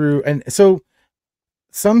archived through, and so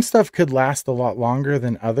some stuff could last a lot longer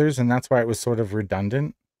than others, and that's why it was sort of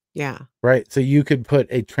redundant. Yeah. Right. So you could put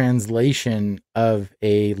a translation of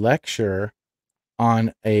a lecture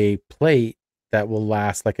on a plate that will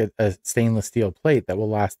last, like a stainless steel plate that will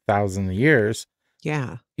last thousands of years.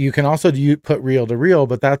 Yeah. You can also put reel to reel,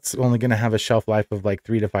 but that's only going to have a shelf life of like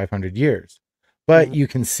 300 to 500 years. But you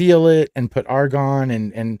can seal it and put argon,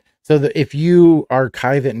 and so that if you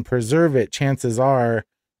archive it and preserve it, chances are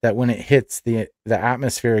that when it hits the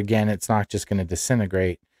atmosphere again, it's not just going to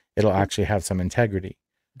disintegrate. It'll actually have some integrity.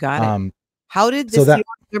 Got it. How did the Sea Org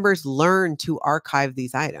members learn to archive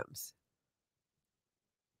these items?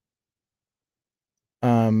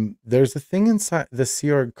 There's a thing inside the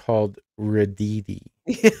Sea Org called RADIDI.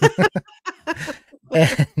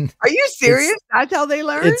 Are you serious? That's how they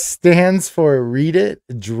learn? It stands for read it,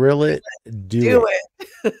 drill it, do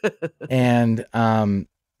it. And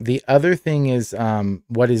the other thing is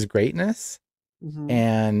what is greatness?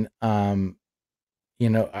 And you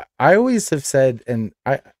know, I always have said, and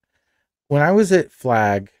when I was at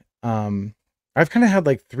Flag, I've kind of had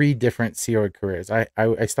like 3 different Sea Org careers.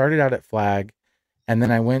 I started out at Flag, and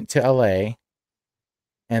then I went to LA,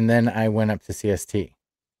 and then I went up to CST.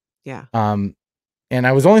 Yeah. And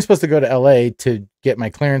I was only supposed to go to LA to get my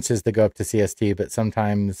clearances to go up to CST, but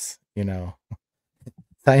sometimes, you know,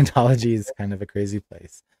 Scientology is kind of a crazy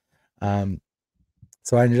place.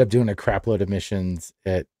 So I ended up doing a crap load of missions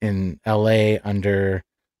in LA under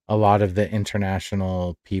a lot of the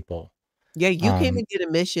international people. Yeah, you came and did a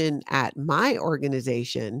mission at my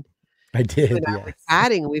organization. I did. When I was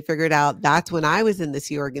chatting, we figured out that's when I was in the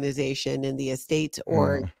Sea organization in the Estates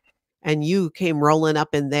org. And you came rolling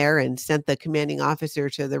up in there and sent the commanding officer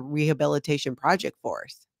to the rehabilitation project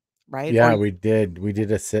force, right? Yeah, we did. We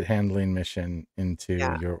did a sit handling mission into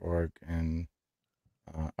your org and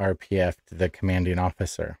RPF to the commanding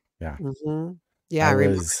officer. Yeah. Yeah,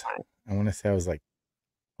 I want to say I was like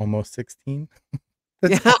almost 16.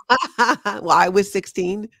 Yeah. Well, I was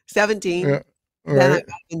 16, 17. Right. Then I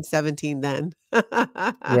got in 17 then.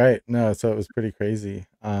 Right. No, so it was pretty crazy.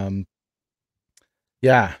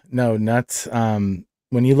 Yeah, no, nuts. When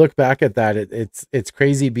you look back at that, it's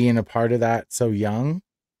crazy being a part of that so young.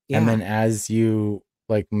 Yeah. And then as you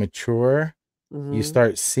like mature, you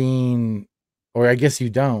start seeing, or I guess you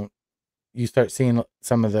don't, you start seeing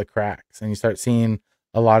some of the cracks, and you start seeing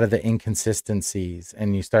a lot of the inconsistencies,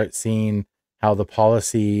 and you start seeing how the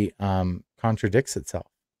policy contradicts itself.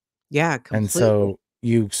 Yeah, completely. And so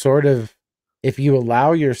you sort of, if you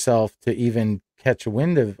allow yourself to even catch a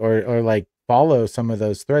wind of, or like follow some of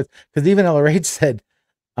those threads, because even LRH said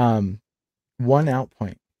one out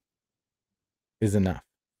point is enough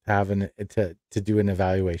to have to do an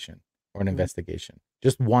evaluation or an investigation.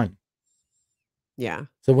 Just one. Yeah.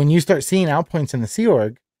 So when you start seeing out points in the Sea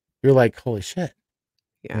Org, you're like, holy shit.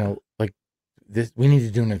 Yeah. You know, like this, we need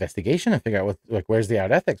to do an investigation and figure out like, where's the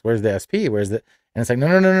out ethics? Where's the SP? Where's the, and it's like,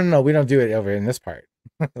 no, we don't do it over in this part.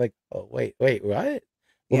 Like, oh, wait, what?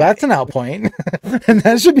 Well, that's an out point. And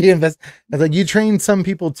that should be It's like you train some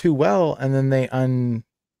people too well, and then they kind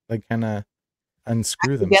of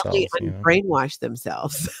unscrew themselves. Brainwash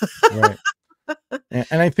themselves. Right.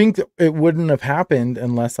 And I think it wouldn't have happened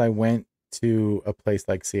unless I went to a place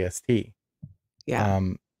like CST. Yeah.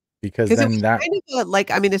 Because then that kind of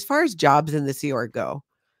like, I mean, as far as jobs in the Sea Org go,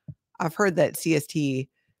 I've heard that CST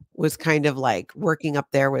was kind of like working up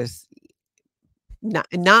there was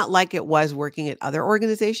not like it was working at other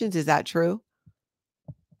organizations. Is that true?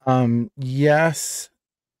 Yes.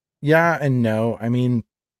 Yeah and no. I mean,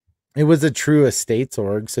 it was a true estates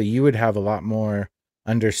org, so you would have a lot more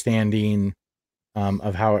understanding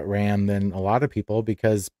of how it ran than a lot of people,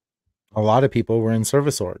 because a lot of people were in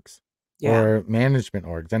service orgs or management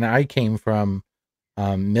orgs. And I came from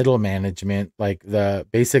middle management, like the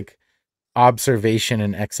basic observation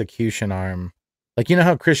and execution arm. Like, you know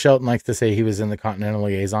how Chris Shelton likes to say he was in the Continental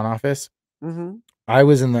Liaison Office? I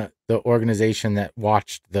was in the organization that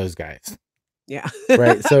watched those guys. Yeah.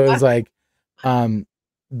 Right. So it was like,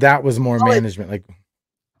 that was more management. Like,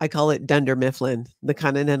 I call it Dunder Mifflin, the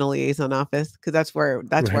Continental Liaison Office, because that's where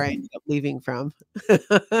I ended up leaving from.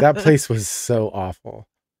 That place was so awful.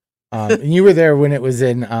 And you were there when it was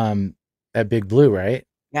in at Big Blue, right?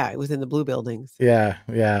 Yeah, it was in the blue buildings. Yeah.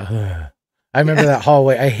 I remember that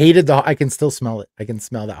hallway. I hated I can still smell it. I can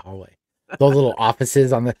smell that hallway. the little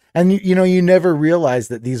offices on the, and you know, you never realized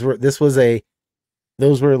that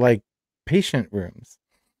those were like patient rooms.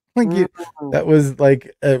 Like that was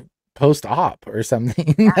like a post-op or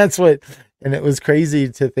something. That's what, and it was crazy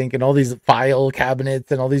to think, and all these file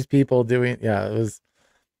cabinets and all these people doing, yeah, it was,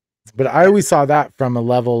 but I always saw that from a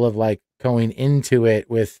level of like going into it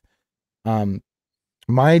with,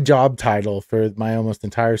 my job title for my almost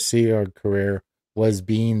entire Sea Org career was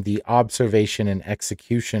being the observation and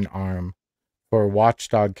execution arm for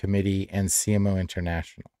Watchdog Committee and CMO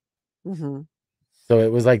International. Mm-hmm. So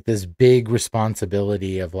it was like this big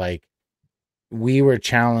responsibility of like, we were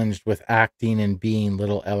challenged with acting and being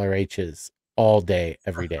little LRHs all day,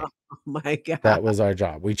 every day. Oh my God. That was our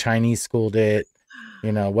job. We Chinese schooled it.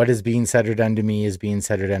 You know, what is being said or done to me is being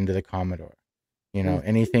said or done to the Commodore. You know,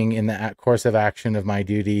 anything in the course of action of my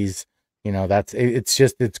duties, you know,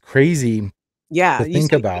 it's crazy to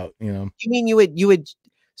think about, you know. You mean you would,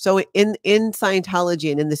 so in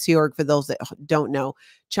Scientology and in the Sea Org, for those that don't know,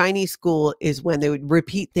 Chinese school is when they would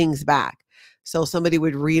repeat things back. So somebody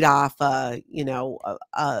would read off, you know,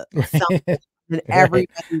 something, and everybody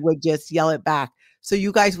would just yell it back. So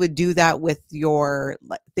you guys would do that with your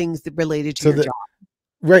things that related to your job.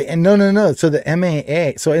 Right. And no. So the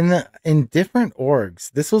MAA, so in different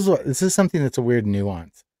orgs, this is something that's a weird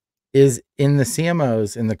nuance, is in the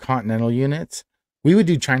CMOs, in the continental units, we would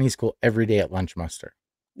do Chinese school every day at lunch muster.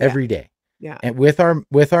 Every day. Yeah. And with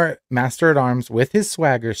our master at arms, with his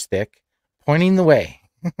swagger stick, pointing the way.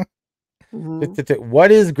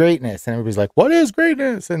 What is greatness? And everybody's like, what is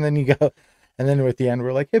greatness? And then you go, and then at the end,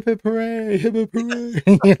 we're like, hip hip hooray, hip hip hooray.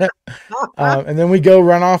 You know? And then we go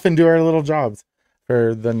run off and do our little jobs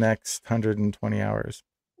for the next 120 hours.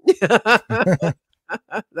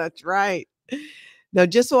 That's right. Now,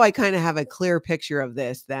 just so I kind of have a clear picture of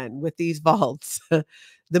this, then with these vaults,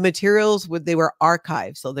 the materials they were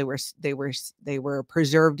archived, so they were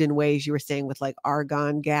preserved in ways you were saying with like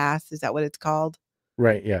argon gas. Is that what it's called?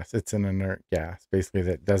 Right. Yes, it's an inert gas, basically,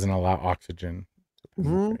 that doesn't allow oxygen to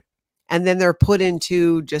penetrate. And then they're put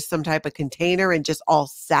into just some type of container and just all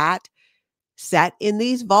set in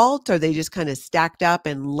these vaults? Are they just kind of stacked up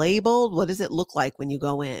and labeled? What does it look like when you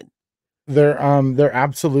go in? They're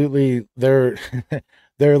absolutely, they're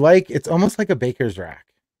like, it's almost like a baker's rack.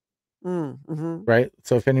 Right.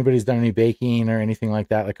 So if anybody's done any baking or anything like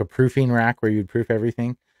that, like a proofing rack where you'd proof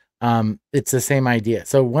everything, it's the same idea.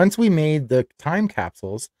 So once we made the time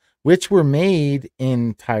capsules, which were made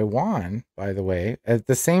in Taiwan, by the way, at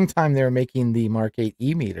the same time they were making the Mark 8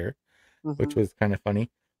 e-meter, which was kind of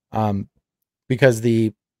funny, because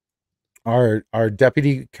our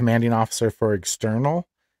deputy commanding officer for external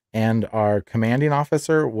and our commanding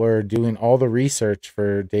officer were doing all the research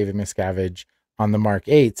for David Miscavige on the Mark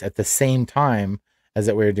 8s at the same time as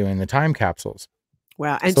that we were doing the time capsules.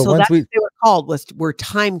 Wow. And so that's what they were called, were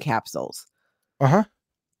time capsules.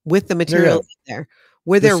 With the materials in there.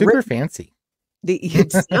 Were there super fancy?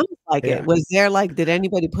 It sounds like it. Was there like, did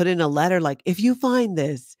anybody put in a letter like, if you find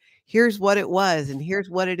this, here's what it was and here's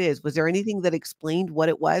what it is? Was there anything that explained what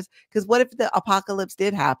it was? Because what if the apocalypse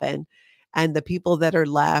did happen and the people that are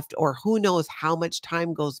left, or who knows how much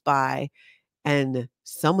time goes by, and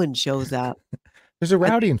someone shows up? There's a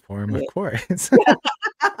routing form, of course.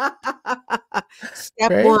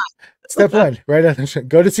 Step one, right on the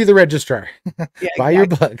go to see the registrar. Buy your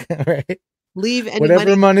book, right? Leave any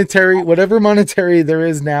whatever monetary there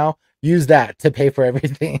is now, use that to pay for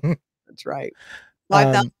everything. That's right.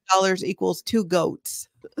 $5,000 equals 2 goats.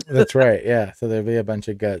 That's right. Yeah. So there'll be a bunch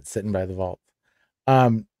of goats sitting by the vault.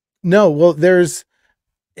 No, well,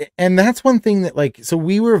 and that's one thing that, like, so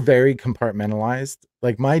we were very compartmentalized.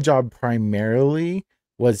 Like, my job primarily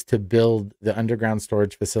was to build the underground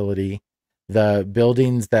storage facility, the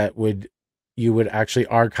buildings that you would actually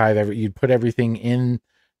archive you'd put everything in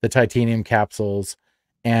the titanium capsules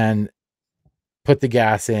and put the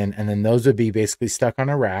gas in, and then those would be basically stuck on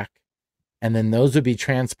a rack, and then those would be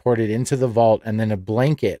transported into the vault, and then a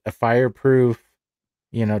blanket, a fireproof,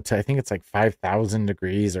 to, I think it's like 5,000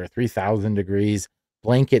 degrees or 3,000 degrees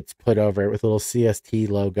blankets put over it with a little CST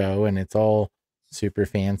logo, and it's all super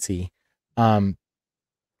fancy.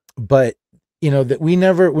 But that we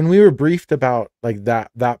never, when we were briefed about like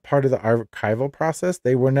that part of the archival process,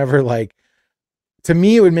 they were never like, to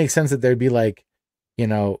me, it would make sense that there'd be like,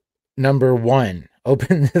 number 1,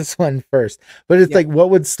 open this one first. But it's like, what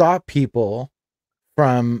would stop people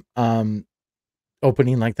from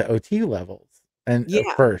opening like the OT levels and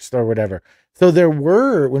first or whatever? So there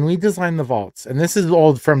were, when we designed the vaults, and this is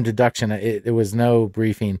all from deduction, it was no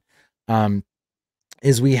briefing,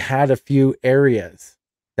 is we had a few areas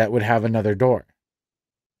that would have another door.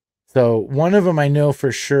 So one of them I know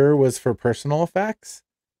for sure was for personal effects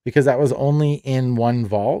because that was only in one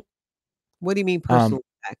vault. What do you mean Um, personal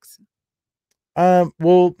effects?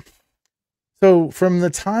 well, so from the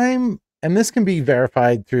time, and this can be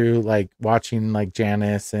verified through like watching like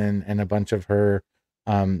Janice and a bunch of her,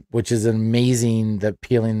 which is amazing that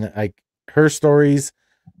peeling like her stories,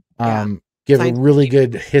 Yeah. give a really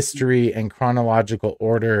Scientific. good history and chronological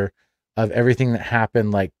order of everything that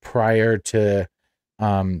happened like prior to,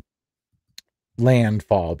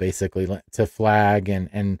 landfall, basically to Flag.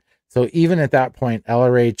 And so even at that point,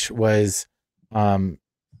 LRH was,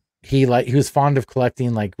 he was fond of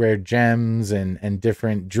collecting like rare gems and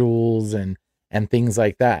different jewels and things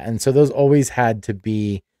like that. And so those always had to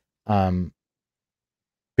be,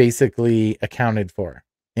 basically accounted for,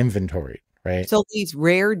 inventoried, right? So these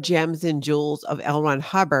rare gems and jewels of L. Ron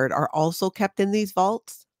Hubbard are also kept in these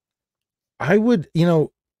vaults? I would,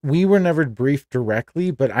 we were never briefed directly,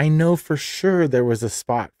 but I know for sure there was a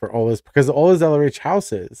spot for all his, because all his LRH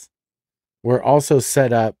houses were also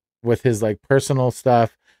set up with his like personal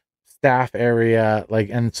stuff, staff area, like,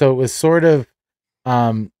 and so it was sort of,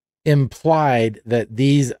 implied that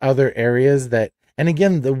these other areas that, and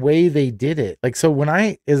again, the way they did it, like, so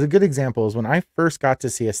when is a good example is when I first got to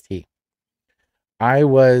CST, I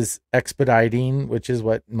was expediting, which is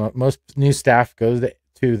what most new staff goes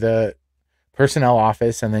to the personnel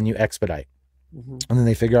office, and then you expedite, Mm-hmm. and then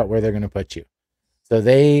they figure out where they're going to put you. So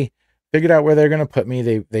they figured out where they're going to put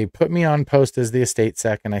me. They put me on post as the estate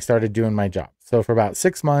sec, and I started doing my job. So for about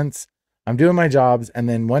 6 months, I'm doing my jobs, and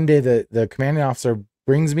then one day the commanding officer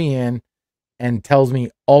brings me in and tells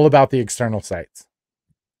me all about the external sites.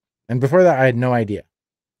 And before that, I had no idea.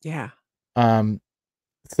 Yeah.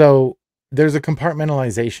 So there's a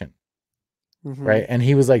compartmentalization, Mm-hmm. right? And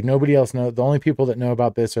he was like, nobody else knows. The only people that know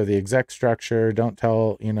about this are the exec structure. Don't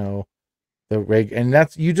tell, the rig. And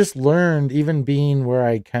that's, you just learned, even being where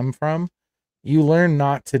I come from, you learn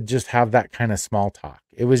not to just have that kind of small talk.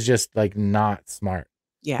 It was just like not smart.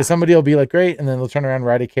 Yeah. Because somebody will be like, great. And then they'll turn around and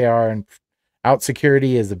write a KR, and out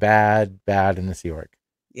security is a bad in the Sea Org.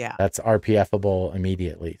 Yeah. That's RPFable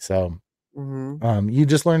immediately. So, Mm-hmm. you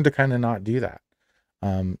just learn to kind of not do that.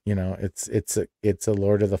 It's a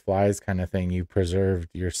Lord of the Flies kind of thing. You preserved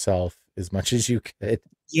yourself as much as you could.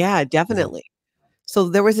 Yeah, definitely. So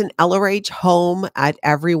there was an LRH home at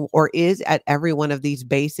is at every one of these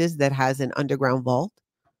bases that has an underground vault?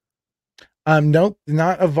 Nope,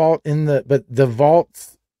 not a vault but the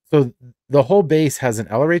vaults. So the whole base has an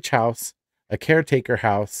LRH house, a caretaker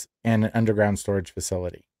house, and an underground storage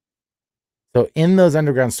facility. So in those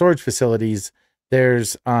underground storage facilities,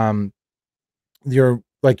 there's your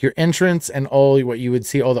entrance and all what you would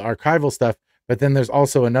see, all the archival stuff, but then there's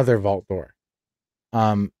also another vault door.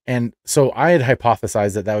 And so I had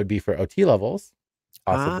hypothesized that would be for OT levels,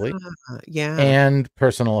 possibly, Yeah. and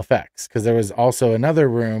personal effects, because there was also another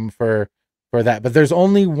room for that. But there's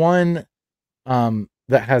only one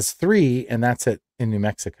that has 3, and that's in New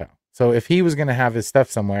Mexico. So if he was going to have his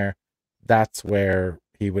stuff somewhere, that's where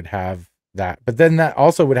he would have that. But then that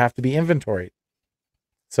also would have to be inventoried.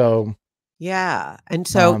 So Yeah. And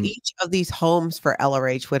so each of these homes for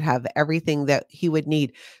LRH would have everything that he would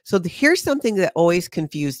need. So here's something that always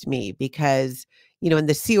confused me because, in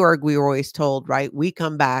the Sea Org, we were always told, right? We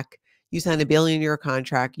come back, you sign a $1 billion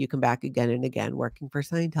contract, you come back again and again working for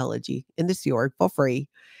Scientology in the Sea Org for free.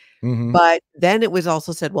 mhm, But then it was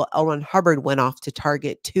also said, well, L. Ron Hubbard went off to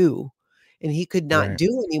Target 2 and he could not right.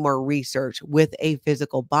 do any more research with a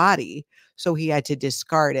physical body. So he had to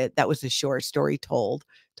discard it. That was a short story told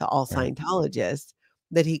to all Right. Scientologists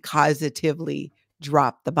that he causatively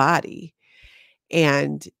dropped the body.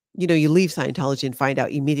 And, you leave Scientology and find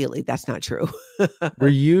out immediately that's not true. Were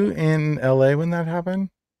you in LA when that happened?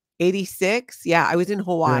 86. Yeah, I was in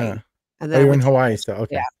Hawaii. Yeah. And Oh, then I you're in went to Hawaii still.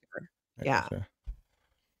 Okay. after. I Yeah. gotcha.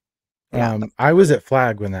 Yeah. I was at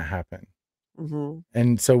Flag when that happened. Mm-hmm.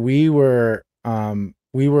 And so we were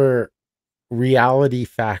reality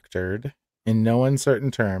factored in no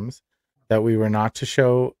uncertain terms that we were not to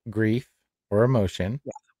show grief or emotion.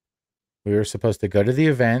 Yeah. We were supposed to go to the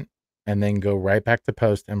event and then go right back to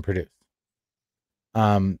post and produce.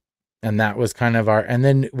 And that was kind of and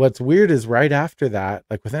then what's weird is right after that,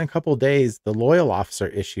 like within a couple of days, the loyal officer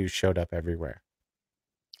issues showed up everywhere.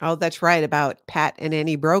 Oh, that's right. About Pat and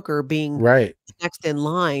Annie Broker being Right. next in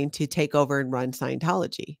line to take over and run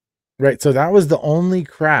Scientology. Right. So that was the only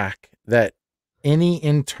crack that any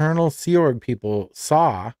internal Sea Org people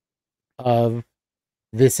saw of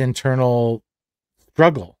this internal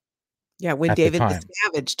struggle. Yeah, when at the David time.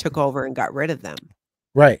 Miscavige took over and got rid of them.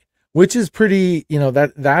 Right. Which is pretty,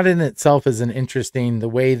 that in itself is an interesting, the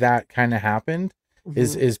way that kind of happened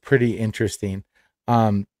is pretty interesting.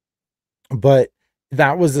 Um, but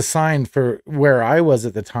that was a sign for where I was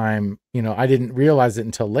at the time. You know, I didn't realize it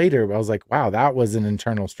until later, but I was like, wow, that was an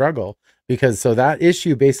internal struggle, because so that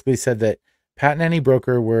issue basically said that Pat and Annie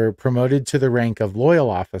Broker were promoted to the rank of loyal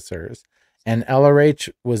officers, and LRH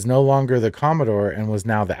was no longer the Commodore and was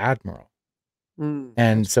now the Admiral.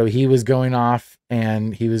 And so he was going off,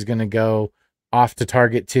 and he was going to go off to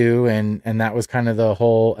Target 2, and that was kind of the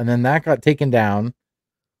whole, and then that got taken down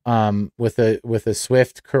with a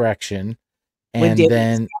swift correction. When And David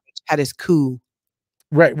then Miscavige had his coup.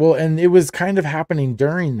 right, well, and it was kind of happening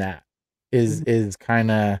during that is kind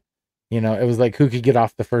of, you know, it was like who could get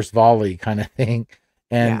off the first volley kind of thing.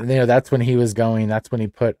 And you know, that's when he was going, that's when he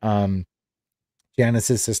put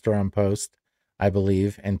Janice's sister on post, I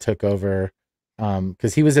believe, and took over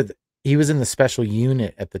because he was in the special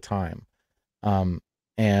unit at the time.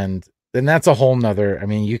 And then that's a whole nother, I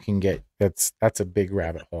mean, you can get, that's a big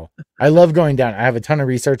rabbit hole. I love going down. I have a ton of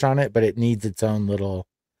research on it, but it needs its own little.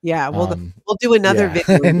 Yeah, we'll do another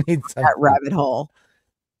video on that rabbit hole.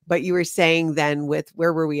 But you were saying then with,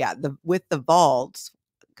 where were we at? With the vaults,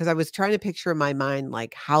 because I was trying to picture in my mind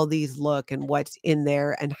like how these look and what's in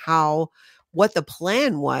there and what the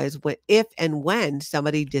plan was if and when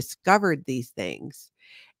somebody discovered these things.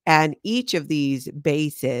 And each of these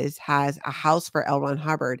bases has a house for L. Ron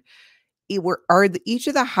Hubbard. Each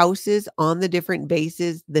of the houses on the different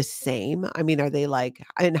bases the same? I mean, are they like,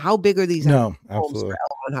 and how big are these homes for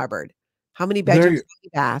L. Ron Hubbard? How many bedrooms,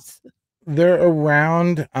 baths? They're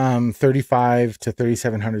around 35 to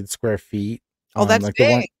 3,700 square feet. Oh, that's like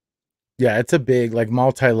big. Yeah, it's a big, like,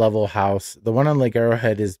 multi-level house. The one on Lake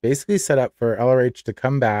Arrowhead is basically set up for LRH to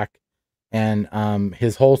come back and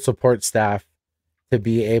his whole support staff to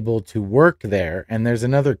be able to work there. And there's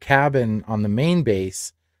another cabin on the main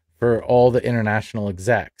base for all the international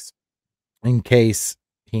execs in case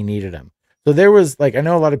he needed them. So there was, like, I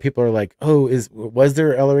know a lot of people are like, oh, was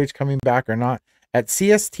there LRH coming back or not? At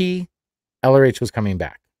CST, LRH was coming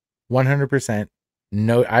back 100%.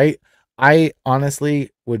 No, I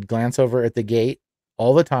honestly would glance over at the gate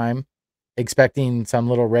all the time, expecting some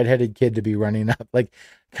little redheaded kid to be running up. Like,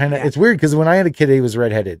 kind of, it's weird because when I had a kid, he was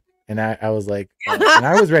redheaded, and I was like, and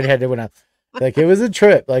I was redheaded when like, it was a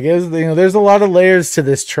trip. Like, it was, you know, there's a lot of layers to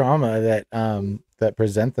this trauma that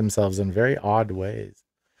present themselves in very odd ways.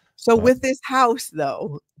 So with this house,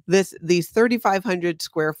 though, these 3,500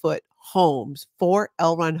 square foot homes for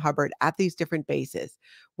L. Ron Hubbard at these different bases,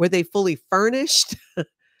 were they fully furnished?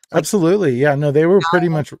 Absolutely. Yeah, no, they were pretty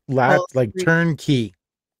much like turnkey.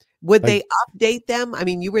 Would they update them? I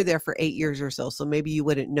mean, you were there for 8 years or so maybe you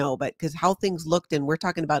wouldn't know, but because how things looked, and we're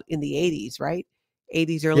talking about in the 80s, right?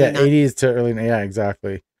 80s, early 90s. 80s to early, yeah,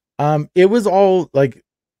 exactly. It was all like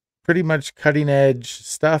pretty much cutting edge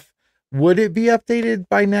stuff. Would it be updated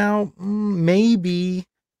by now? Maybe.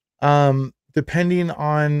 Depending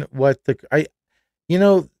on what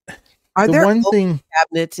are there one thing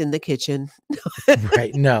cabinets in the kitchen?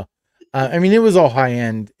 Right. No. I mean, it was all high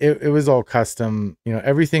end. It was all custom. You know,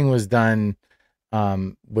 everything was done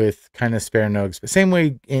with kind of spare nogs, but same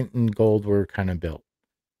way in Gold were kind of built.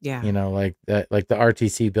 Yeah. You know, like that, like the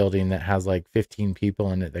RTC building that has like 15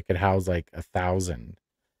 people in it that could house like 1,000.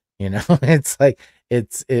 You know, it's like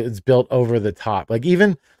it's built over the top. Like,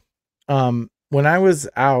 even when I was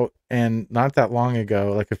out, and not that long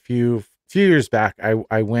ago, like a few years back, I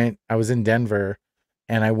was in Denver,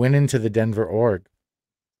 and I went into the Denver org,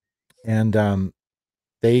 and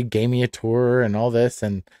they gave me a tour and all this,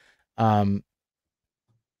 and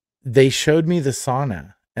they showed me the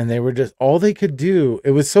sauna, and they were just, all they could do,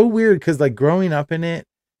 it was so weird because, like, growing up in it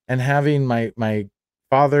and having my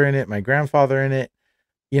father in it, my grandfather in it,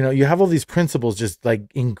 you know, you have all these principles just like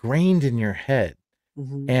ingrained in your head.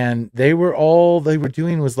 And they were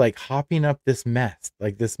doing was like hopping up this mess,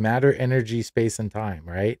 like this matter, energy, space, and time,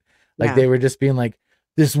 right? Like, they were just being like,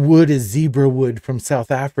 this wood is zebra wood from South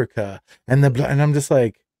Africa, and I'm just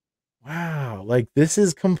like, wow, like, this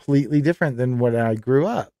is completely different than what I grew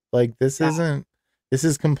up. Like, this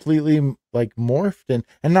is completely like morphed,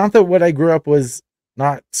 and not that what I grew up was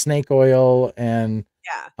not snake oil, and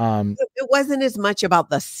it wasn't as much about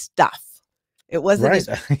the stuff. It wasn't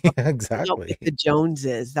exactly the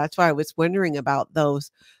Joneses. That's why I was wondering about those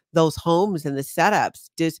homes and the setups.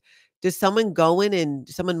 Does someone go in and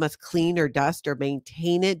someone must clean or dust or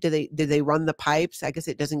maintain it? Do they run the pipes? I guess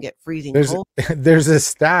it doesn't get freezing cold. There's a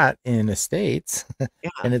stat in estates,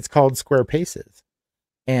 and it's called square paces.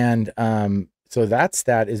 And so that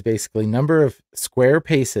stat is basically number of square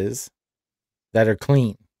paces that are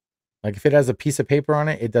clean. Like, if it has a piece of paper on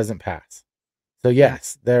it, it doesn't pass. So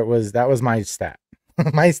yes, that was my stat.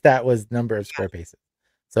 My stat was number of square paces.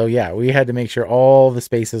 So yeah, we had to make sure all the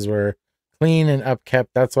spaces were clean and upkept.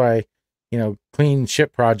 That's why, clean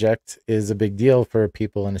ship project is a big deal for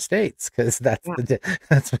people in the States, because that's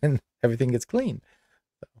that's when everything gets clean.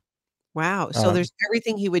 Wow. So there's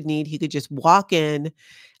everything he would need. He could just walk in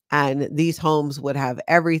and these homes would have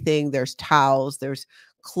everything. There's towels, there's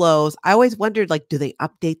clothes. I always wondered, like, do they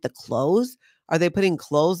update the clothes? Are they putting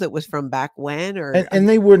clothes that was from back when? Or and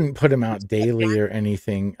they wouldn't put them out daily or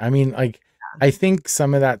anything. I mean, like, I think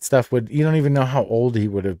some of that stuff you don't even know how old he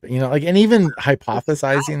would have been, like, and even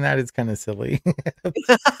hypothesizing that is kind of silly.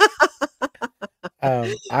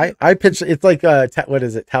 I picture it's like what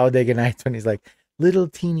is it, Talladega Nights, when he's like, little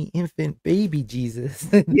teeny infant baby Jesus.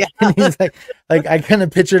 Yeah. And he's like I kind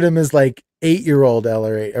of pictured him as like 8-year-old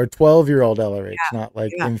LRH or 12-year-old LRH, not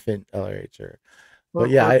like infant LRH. But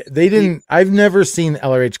yeah, they didn't. I've never seen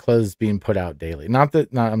LRH clothes being put out daily.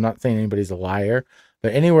 I'm not saying anybody's a liar,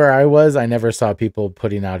 but anywhere I was, I never saw people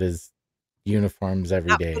putting out his uniforms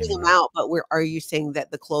every day. Putting them out, but are you saying that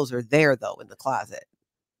the clothes are there though in the closet?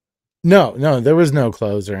 No, there was no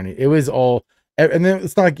clothes or anything. It was all, and then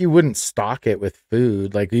it's not like you wouldn't stock it with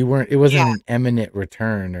food. Like it wasn't an imminent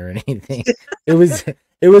return or anything. it was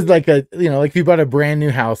like like if you bought a brand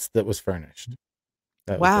new house that was furnished.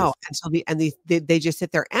 Wow. And so they just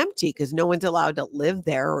sit there empty because no one's allowed to live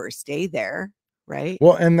there or stay there. Right.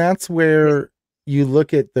 Well, and that's where you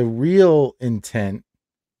look at the real intent,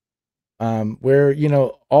 where,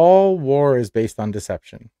 all war is based on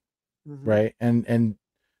deception. Right. And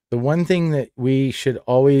the one thing that we should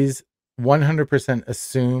always 100%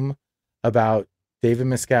 assume about David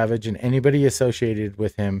Miscavige and anybody associated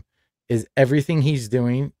with him is everything he's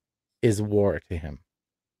doing is war to him.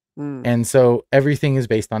 And so everything is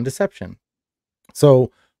based on deception.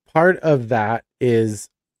 So part of that is,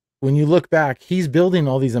 when you look back, he's building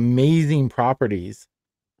all these amazing properties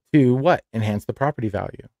to what? Enhance the property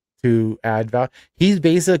value, to add value. He's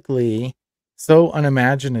basically so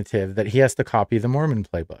unimaginative that he has to copy the Mormon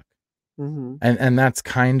playbook. And that's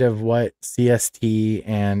kind of what CST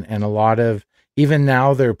and a lot of, even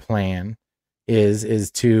now, their plan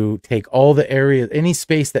is to take all the areas, any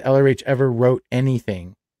space that LRH ever wrote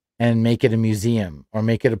anything, and make it a museum or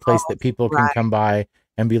make it a place that people can come by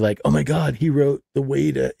and be like, oh my God, he wrote the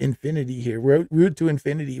way to infinity here. Route to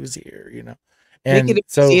infinity was here, And make it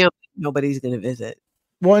a museum nobody's going to visit.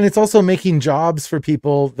 Well, and it's also making jobs for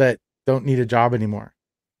people that don't need a job anymore.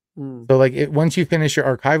 So like once you finish your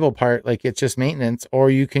archival part, like it's just maintenance,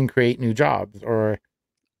 or you can create new jobs, or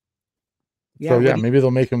maybe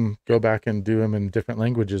they'll make them go back and do them in different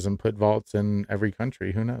languages and put vaults in every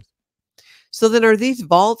country. Who knows? So then are these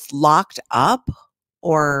vaults locked up?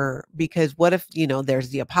 Or because what if, there's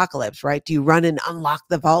the apocalypse, right? Do you run and unlock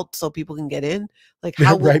the vault so people can get in? Like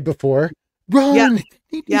how right before? Run!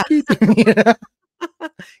 Yeah. Because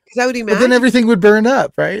I would imagine. But then everything would burn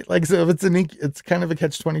up, right? Like, so it's kind of a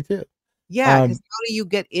catch-22. Yeah, because how do you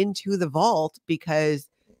get into the vault? Because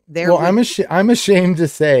I'm ashamed to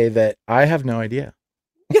say that I have no idea.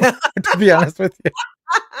 To be honest with you.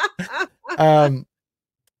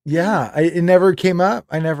 Yeah, it never came up.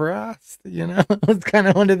 I never asked, It's kind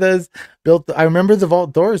of one of those I remember the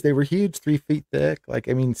vault doors, they were huge, 3 feet thick. Like,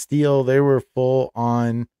 I mean, steel, they were full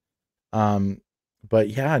on. But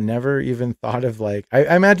yeah, never even thought of like,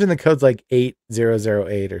 I imagine the code's like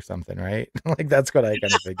 8008 or something, right? Like, that's what I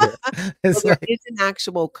kind of figure. It's there is an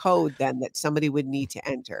actual code then that somebody would need to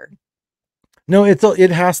enter. No, it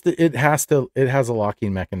has a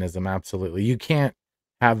locking mechanism. Absolutely. You can't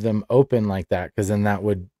have them open like that, because then that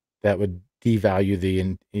would devalue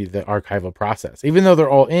the archival process. Even though they're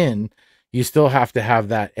all in, you still have to have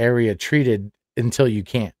that area treated until you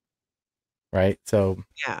can't. Right. So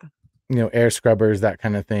air scrubbers, that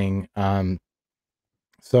kind of thing.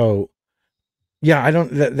 So yeah,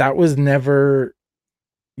 that was never,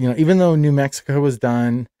 even though New Mexico was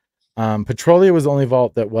done, Petrolia was the only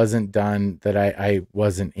vault that wasn't done that I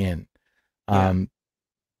wasn't in.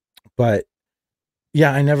 But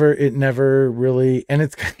yeah, it never really, and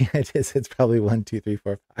it's probably 1, 2, 3,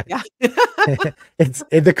 4, 5. Yeah.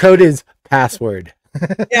 The code is password.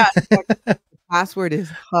 Yeah. The password is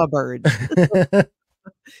Hubbard.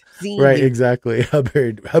 Right, exactly.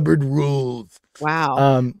 Hubbard rules.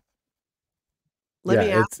 Wow. Let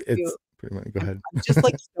me ask you. Pretty much, go ahead. I'm just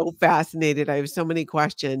like so fascinated. I have so many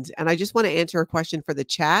questions, and I just want to answer a question for the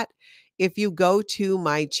chat. If you go to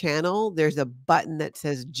my channel, there's a button that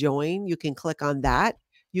says join. You can click on that.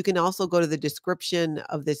 You can also go to the description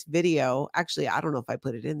of this video. Actually, I don't know if I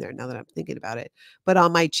put it in there now that I'm thinking about it, but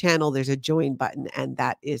on my channel, there's a join button, and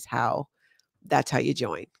that's how you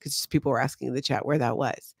join, because people were asking in the chat where that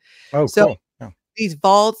was. Oh, so cool. Yeah. these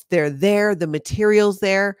vaults, they're there, the materials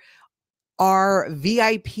there are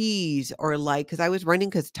VIPs or like, because I was running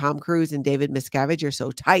because Tom Cruise and David Miscavige are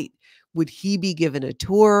so tight. Would he be given a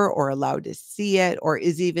tour or allowed to see it, or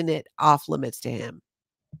is even it off limits to him?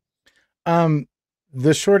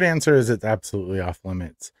 The short answer is it's absolutely off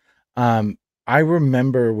limits. I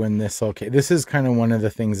remember when this this is kind of one of the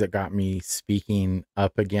things that got me speaking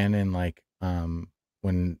up again in like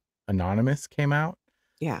when Anonymous came out.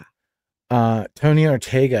 Yeah. Tony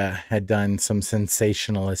Ortega had done some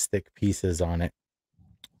sensationalistic pieces on it.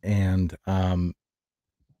 And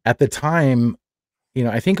at the time, you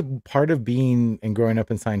know, I think part of being and growing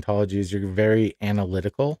up in Scientology is you're very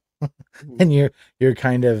analytical. And you're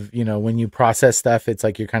kind of, you know, when you process stuff, it's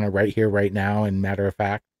like you're kind of right here, right now, and matter of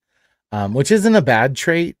fact, which isn't a bad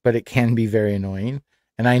trait, but it can be very annoying.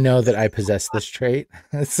 And I know that I possess this trait.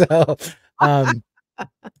 So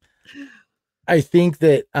I think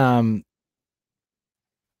that I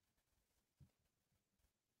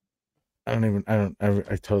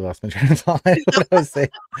totally lost my train of thought. What I was saying.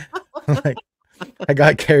 Like, I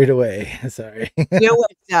got carried away. Sorry. You know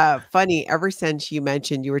what's funny? Ever since you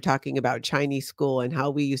mentioned you were talking about Chinese school and how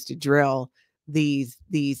we used to drill these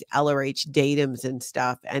LRH datums and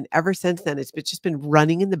stuff, and ever since then, it's just been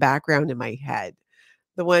running in the background in my head.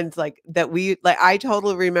 The ones like that I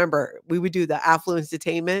totally remember. We would do the affluence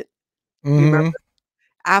attainment. You remember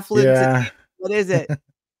affluence? Yeah. What is it?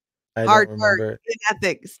 I Hard don't work, remember.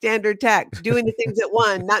 ethic, standard tech, doing the things at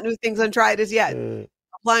one, not new things untried as yet.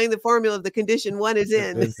 Applying the formula of the condition one is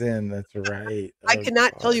in. It's in. That's right. I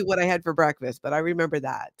cannot tell you what I had for breakfast, but I remember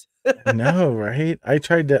that. No, right? I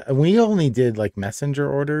tried to. We only did like messenger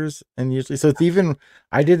orders, and usually, so it's even.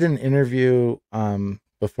 I did an interview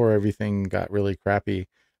before everything got really crappy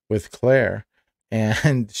with Claire,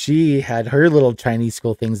 and she had her little Chinese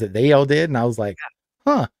school things that they all did, and I was like,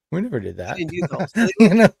 huh. We never did that. Didn't do those.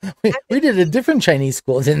 You know, we did a different Chinese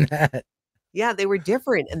school than that. Yeah, they were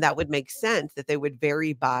different, and that would make sense that they would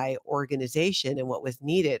vary by organization and what was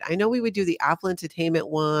needed. I know we would do the affluence attainment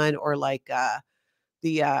one, or like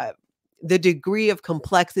the degree of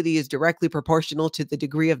complexity is directly proportional to the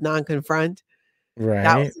degree of non-confront.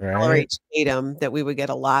 That was Right, an LRH datum that we would get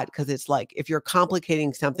a lot, because it's like if you're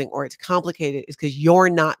complicating something or it's complicated, it's because you're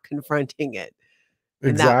not confronting it.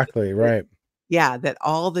 Exactly, right. Yeah, that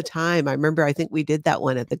all the time. I remember, I think we did that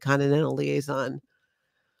one at the Continental Liaison.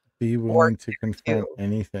 Be willing to confront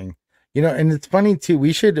anything. You know, and it's funny too.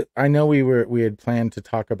 I know we had planned to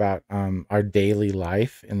talk about our daily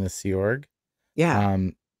life in the Sea Org. Yeah.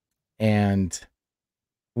 And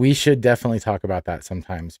we should definitely talk about that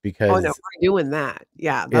sometimes, because Oh no, we're doing that.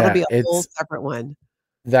 Yeah, that'll be a whole separate one.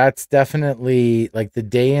 That's definitely like the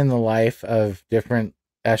day in the life of different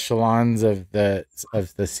echelons of the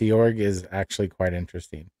Sea Org is actually quite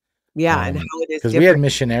interesting. Yeah, and how it is because we had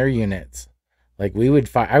missionary units. Like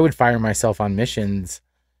I would fire myself on missions,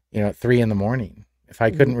 you know, at 3 a.m. If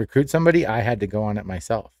I couldn't recruit somebody, I had to go on it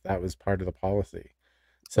myself. That was part of the policy.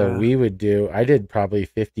 So I did probably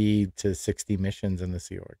 50 to 60 missions in the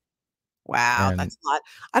Sea Org. Wow, that's a lot.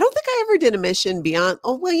 I don't think I ever did a mission beyond.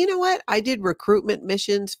 Oh, well, you know what? I did recruitment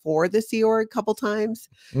missions for the Sea Org a couple times,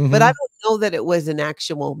 but I don't know that it was an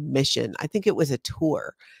actual mission. I think it was a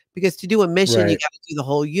tour, because to do a mission, you got to do the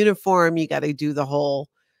whole uniform. You got to do the whole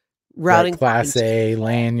routing. Class A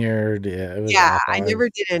lanyard. Yeah, I never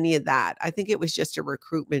did any of that. I think it was just a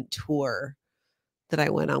recruitment tour that I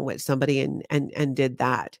went on with somebody and did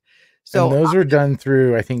that. So and those are done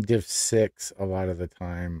through, I think, Div 6 a lot of the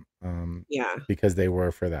time. Yeah, because they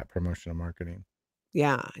were for that promotional marketing.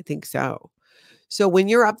 Yeah, I think so. So when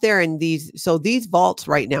you're up there in these vaults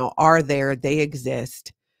right now are there, they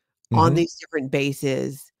exist on these different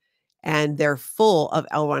bases, and they're full of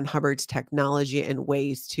L. Ron Hubbard's technology and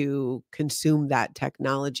ways to consume that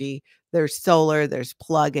technology. There's solar, there's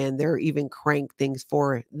plug-in, there are even crank things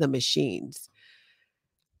for the machines.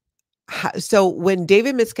 So when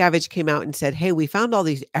David Miscavige came out and said, hey, we found all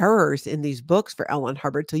these errors in these books for L. Ron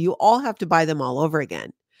Hubbard, so you all have to buy them all over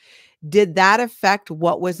again. Did that affect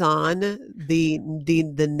what was on the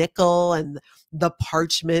nickel and the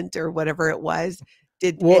parchment or whatever it was?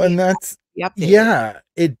 And that's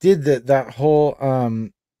it did that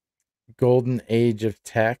whole golden age of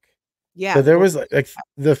tech. Yeah. So there was like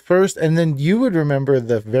the first, and then you would remember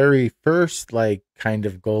the very first like kind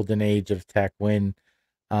of golden age of tech when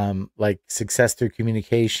like success through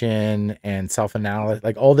communication and self-analysis,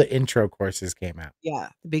 like all the intro courses came out. Yeah,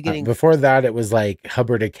 the beginning. Before that, it was like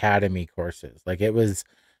Hubbard Academy courses. Like it was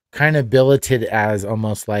kind of billeted as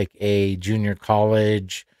almost like a junior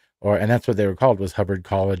college, and that's what they were called, was Hubbard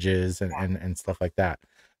colleges and stuff like that.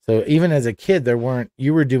 So even as a kid,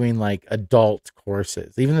 you were doing like adult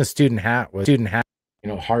courses. Even the student hat,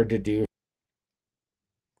 hard to do.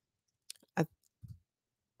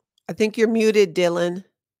 I think you're muted, Dylan.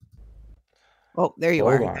 Oh, there you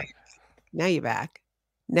Hold are. on. Now you're back.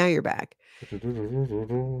 Now you're back.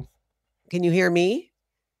 Can you hear me?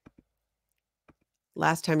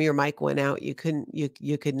 Last time your mic went out, you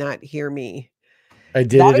could not hear me. I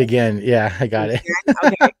did it again. Yeah, I got it.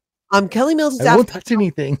 Okay. Kelly Mills is I won't touch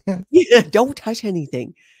anything. Yeah, don't touch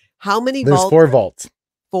anything. How many There's vaults? 4 vaults.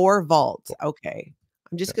 4 vaults. Okay.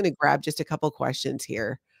 I'm just going to grab just a couple questions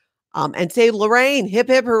here. And say, Lorraine, hip,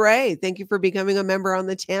 hip, hooray. Thank you for becoming a member on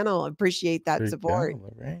the channel. Appreciate that support.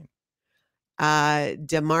 Lorraine.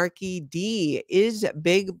 Demarchy D, is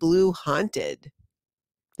Big Blue haunted?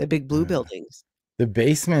 The Big Blue buildings. The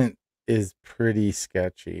basement is pretty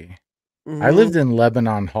sketchy. Mm-hmm. I lived in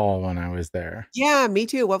Lebanon Hall when I was there. Yeah, me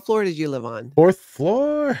too. What floor did you live on? 4th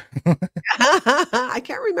floor. I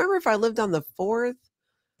can't remember if I lived on the 4th.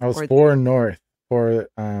 I was 4 north,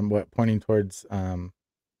 pointing towards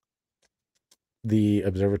the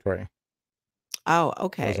observatory. Oh,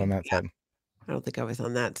 okay. I was on that side. I don't think I was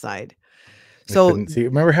on that side. So couldn't see.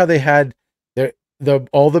 Remember how they had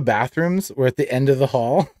all the bathrooms were at the end of the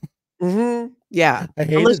hall? Mm-hmm. Yeah. I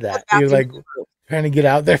hated that. You're like trying to get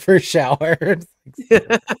out there for a shower.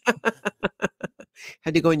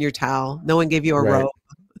 Had to go in your towel. No one gave you a robe.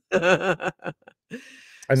 The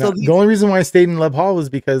only reason why I stayed in Leb Hall was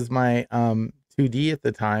because my 2D at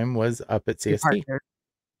the time was up at CST.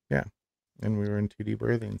 Yeah. And we were in 2D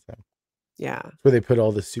birthing. So yeah. That's where they put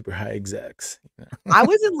all the super high execs. You know? I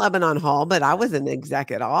was in Lebanon Hall, but I wasn't an exec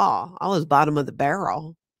at all. I was bottom of the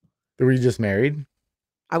barrel. Were you just married?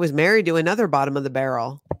 I was married to another bottom of the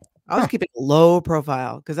barrel. I was keeping a low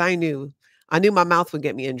profile because I knew my mouth would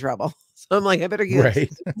get me in trouble. So I'm like, I better get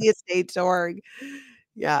the estates.org.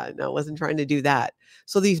 Yeah, no, I wasn't trying to do that.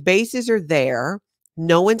 So these bases are there.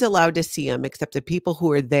 No one's allowed to see them except the people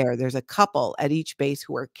who are there. There's a couple at each base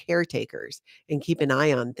who are caretakers and keep an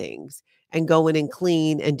eye on things and go in and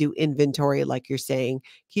clean and do inventory, like you're saying.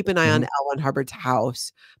 Keep an eye on L. Hubbard's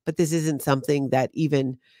house. But this isn't something that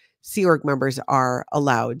even Sea Org members are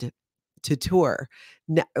allowed to tour.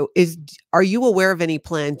 Now, are you aware of any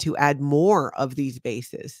plan to add more of these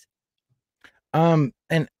bases? And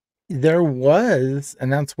there was,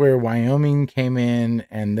 and that's where Wyoming came in,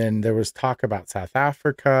 and then there was talk about South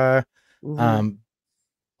Africa.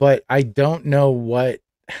 But I don't know what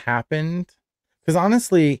happened, because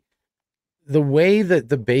honestly, the way that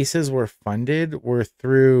the bases were funded were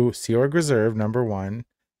through Sea Org Reserve #1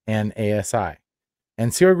 and ASI.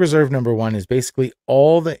 And Sea Org Reserve #1 is basically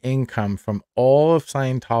all the income from all of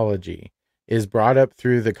Scientology is brought up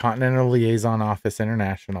through the Continental Liaison Office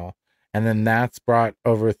International. And then that's brought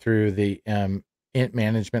over through the INT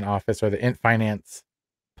Management Office, or the INT Finance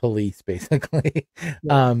Police, basically.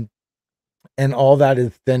 Yeah. And all that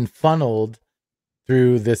is then funneled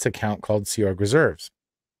through this account called Sea Org Reserves,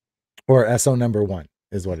 or SO #1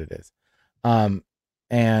 is what it is.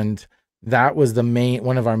 And that was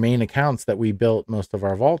one of our main accounts that we built most of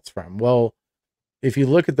our vaults from. Well, if you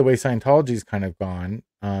look at the way Scientology's kind of gone,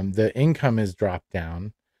 the income is dropped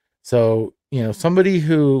down. So, somebody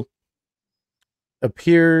who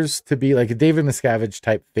appears to be like a David Miscavige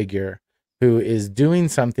type figure who is doing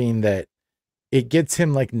something that it gets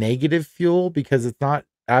him like negative fuel, because it's not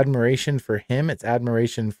admiration for him, it's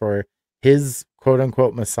admiration for his quote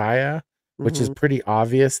unquote Messiah, which is pretty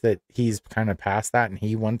obvious that he's kind of past that and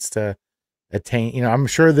he wants to attain, I'm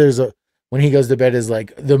sure there's when he goes to bed is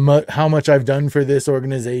like how much I've done for this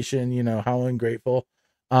organization, how ungrateful.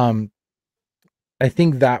 I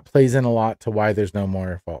think that plays in a lot to why there's no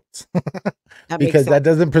more vaults. Because that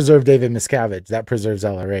doesn't preserve David Miscavige. That preserves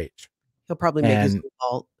LRH. He'll probably make his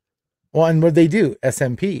vault. Well, and what they do,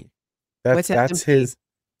 SMP. What's that's SMP? His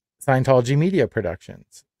Scientology Media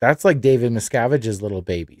Productions. That's like David Miscavige's little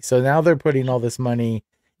baby. So now they're putting all this money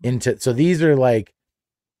into. So these are like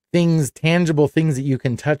tangible things that you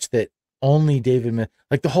can touch that only David,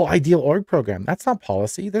 like the whole Ideal Org program. That's not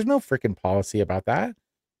policy. There's no freaking policy about that.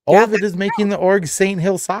 All of it is making the org Saint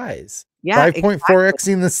Hill size. Yeah,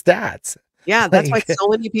 5.4xing the stats. Yeah, that's why so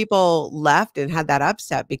many people left and had that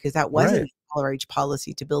upset, because that wasn't LRH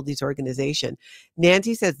policy to build these organizations.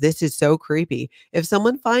 Nancy says this is so creepy. If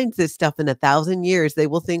someone finds this stuff in 1,000 years, they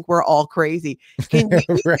will think we're all crazy. Can you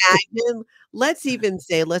imagine? Let's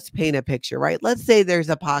paint a picture, right? Let's say there's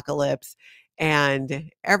apocalypse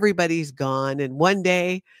and everybody's gone, and one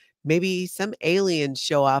day maybe some aliens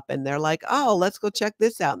show up and they're like, oh, let's go check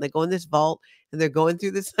this out. And they go in this vault and they're going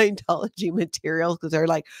through the Scientology materials because they're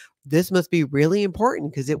like, this must be really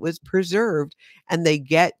important because it was preserved. And they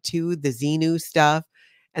get to the Xenu stuff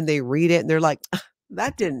and they read it and they're like,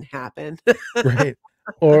 that didn't happen. Right.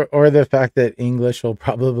 Or the fact that English will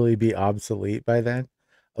probably be obsolete by then.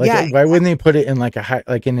 Like, Yeah, why wouldn't they put it in like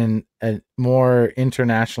a more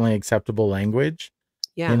internationally acceptable language,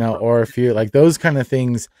 yeah, or if you like those kind of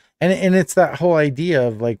things. And it's that whole idea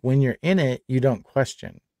of like, when you're in it, you don't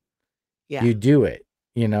question, yeah, you do it,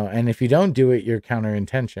 and if you don't do it, you're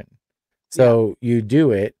counterintention. yeah. So you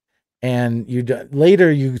do it, and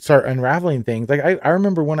later you start unraveling things. Like I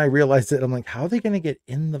remember when I realized it, I'm like, how are they going to get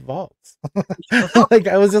in the vaults? Like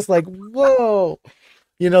I was just like, whoa,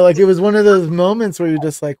 like it was one of those moments where you're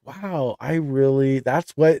just like, wow,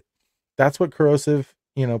 that's what corrosive,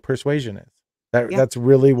 persuasion is. Yeah, That's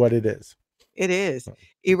really what it is. it is.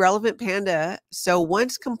 Irrelevant Panda. So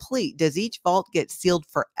once complete, does each vault get sealed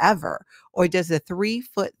forever? Or does a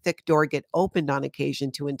 3-foot thick door get opened on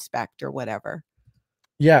occasion to inspect or whatever?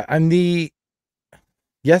 Yeah,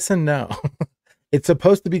 yes and no. It's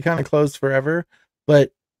supposed to be kind of closed forever,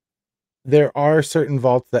 but there are certain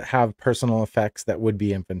vaults that have personal effects that would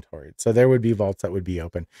be inventoried. So there would be vaults that would be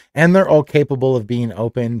open, and they're all capable of being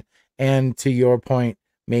opened. And to your point,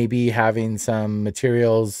 maybe having some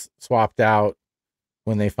materials swapped out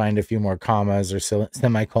when they find a few more commas or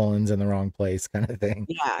semicolons in the wrong place, kind of thing.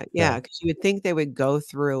 Yeah, yeah, because you would think they would go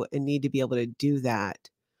through and need to be able to do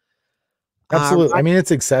that. Absolutely. I Right. mean,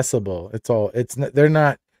 it's accessible. They're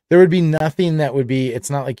not, there would be nothing that would be, it's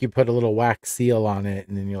not like you put a little wax seal on it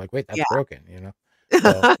and then you're like, wait, that's broken,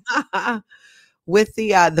 So, With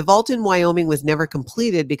the vault in Wyoming was never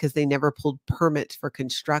completed because they never pulled permits for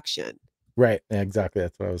construction. right. Yeah, exactly.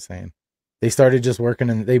 That's what I was saying. They started just working,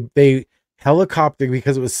 and they helicoptered,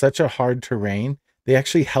 because it was such a hard terrain. They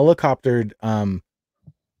actually helicoptered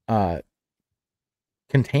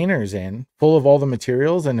containers in full of all the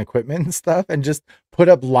materials and equipment and stuff, and just put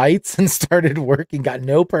up lights and started working, got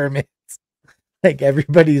no permits. Like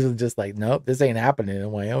everybody's just like, nope, this ain't happening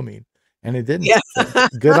in Wyoming. And it didn't. Yeah. So,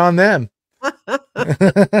 good on them.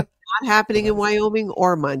 Not happening in Wyoming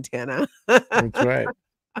or Montana. That's right.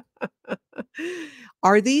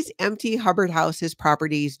 Are these empty Hubbard houses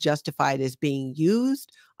properties justified as being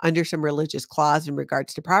used under some religious clause in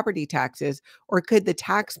regards to property taxes, or could the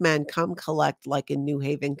tax man come collect like in New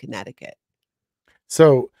Haven, Connecticut?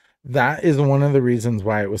 So that is one of the reasons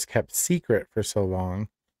why it was kept secret for so long,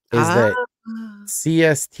 is Ah, that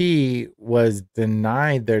CST was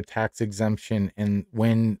denied their tax exemption. And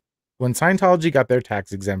when Scientology got their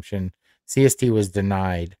tax exemption, CST was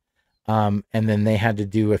denied. And then they had to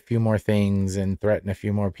do a few more things and threaten a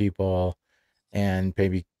few more people and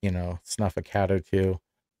maybe, snuff a cat or two.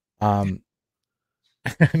 I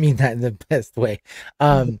mean that in the best way.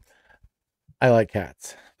 I like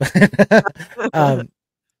cats.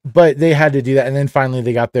 But they had to do that. And then finally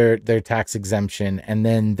they got their tax exemption. And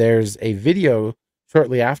then there's a video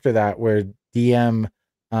shortly after that where DM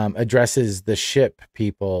addresses the ship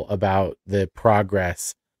people about the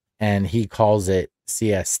progress, and he calls it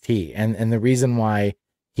CST. And the reason why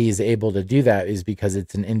he's able to do that is because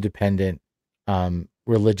it's an independent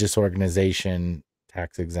religious organization,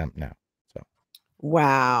 tax exempt now. So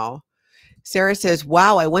wow. Sarah says,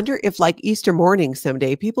 wow, I wonder if, like Easter morning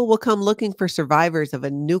someday, people will come looking for survivors of a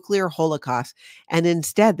nuclear holocaust, and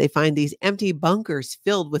instead they find these empty bunkers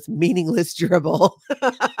filled with meaningless dribble.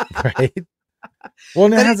 right. Well,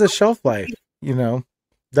 and it But has a shelf life,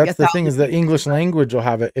 That's the thing, is the English language will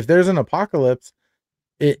have it. If there's an apocalypse,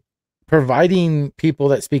 it providing people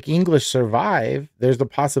that speak English survive, there's a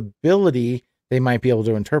possibility they might be able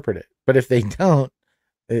to interpret it. But if they don't,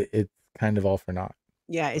 it's kind of all for naught.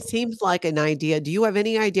 yeah, it seems like an idea. Do you have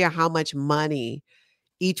any idea how much money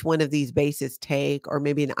each one of these bases take, or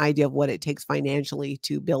maybe an idea of what it takes financially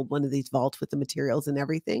to build one of these vaults with the materials and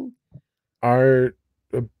everything? Are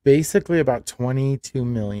basically about 22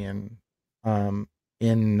 million in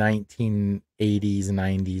 1980s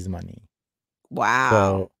 90s money.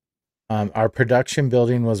 Wow. So our production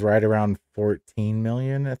building was right around 14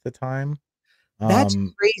 million at the time. That's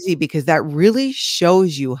crazy, because that really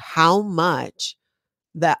shows you how much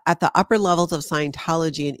that at the upper levels of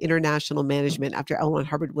Scientology and international management, after L. Ron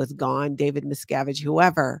Hubbard was gone, David Miscavige,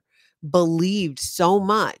 whoever, believed so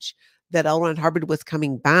much that L. Ron Hubbard was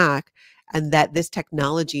coming back and that this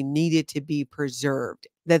technology needed to be preserved,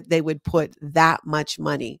 that they would put that much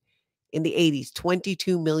money in the 80s,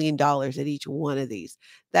 $22 million at each one of these.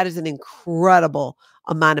 That is an incredible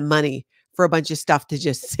amount of money for a bunch of stuff to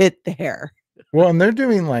just sit there. Well, and they're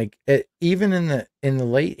doing like even in the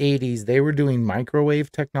late 80s, they were doing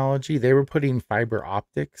microwave technology. They were putting fiber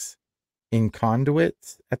optics in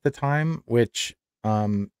conduits at the time, which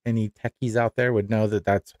Any techies out there would know that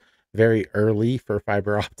that's very early for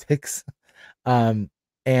fiber optics.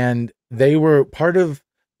 And they were part of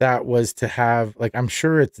that was to have, like, I'm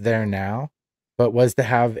sure it's there now, but was to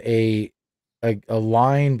have a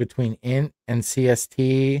line between INT and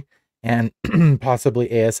CST and possibly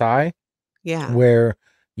ASI, Yeah. where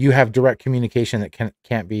you have direct communication that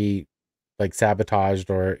can't be like sabotaged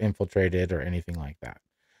or infiltrated or anything like that.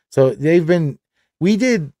 So we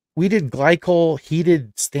did glycol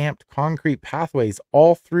heated stamped concrete pathways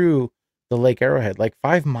all through the Lake Arrowhead, like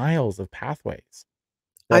 5 miles of pathways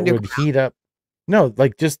that would Underground. heat up. No,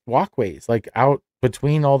 like just walkways, like out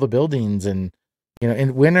between all the buildings. And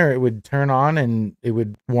in winter it would turn on and it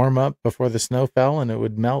would warm up before the snow fell and it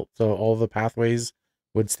would melt, so all the pathways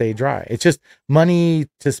would stay dry. It's just money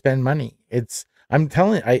to spend money. I'm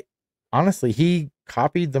telling, I honestly, he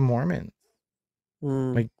copied the Mormons.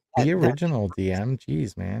 Mm, Like, that, the that original DM.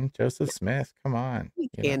 Jeez, man. Joseph Smith, come on.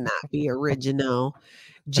 cannot be original.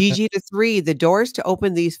 GG to 3. The doors to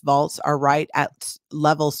open these vaults are right at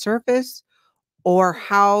level surface, or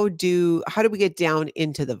how do we get down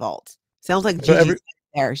into the vault? Sounds like So Gigi's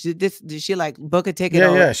there. Did she like book a ticket yeah,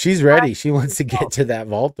 already? she's ready. She wants to get to that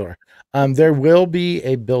vault door. There will be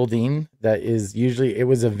a building that is usually, it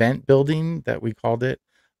was a vent building that we called it.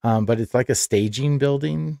 But it's like a staging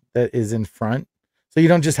building that is in front. So you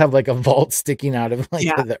don't just have like a vault sticking out of like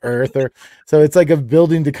Yeah. the earth, or so it's like a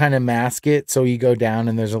building to kind of mask it. So you go down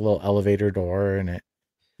and there's a little elevator door, and it,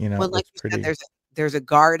 Well, like it's you said, pretty. there's a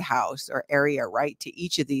guardhouse or area right to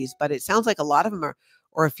each of these, but it sounds like a lot of them are,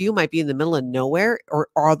 or a few might be in the middle of nowhere, or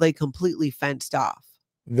are they completely fenced off?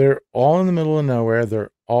 They're all in the middle of nowhere.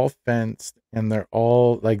 They're all fenced, and they're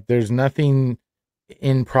all like, there's nothing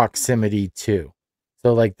in proximity to.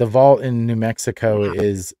 So like the vault in New Mexico Yeah.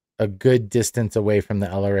 is a good distance away from the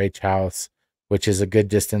LRH house, which is a good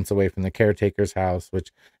distance away from the caretaker's house,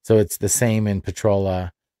 so it's the same in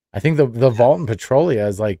Petrola. I think the vault in Petrolia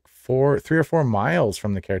is like 3 or 4 miles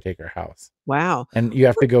from the caretaker house. Wow. And you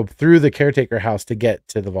have to go through the caretaker house to get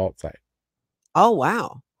to the vault site. Oh,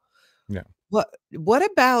 wow. Yeah. What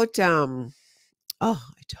about oh,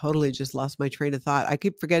 I totally just lost my train of thought. I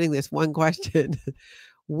keep forgetting this one question.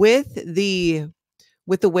 With the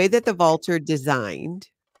way that the vaults are designed,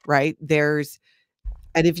 right?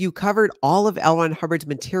 And if you covered all of L. Ron Hubbard's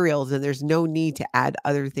materials, then there's no need to add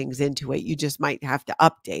other things into it. You just might have to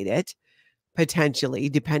update it potentially,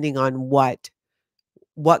 depending on what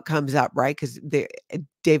comes up, right? Because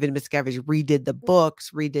David Miscavige redid the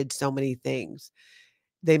books, redid so many things.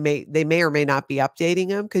 They may or may not be updating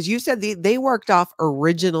them, because you said they worked off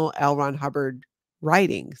original L. Ron Hubbard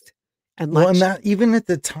writings and Well, and lectures. that, even at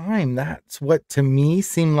the time, that's what to me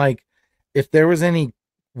seemed like, if there was any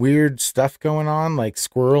weird stuff going on, like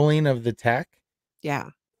squirreling of the tech,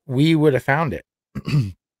 Yeah, we would have found it.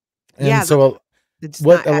 yeah. And so It's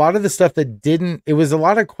what not. a lot of the stuff that didn't, it was a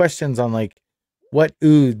lot of questions on like what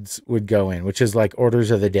OODs would go in, which is like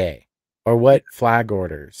orders of the day, or what flag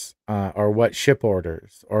orders, or what ship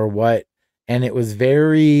orders, or what, and it was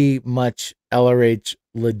very much LRH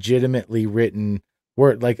legitimately written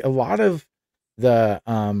word. Like a lot of the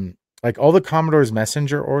like all the Commodore's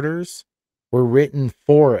messenger orders were written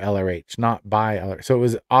for LRH, not by LRH. So it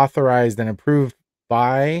was authorized and approved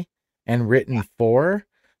by and written for.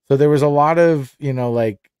 So there was a lot of,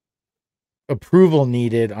 like approval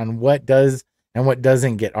needed on what does and what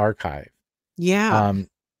doesn't get archived. Yeah, Um,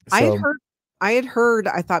 I had so heard.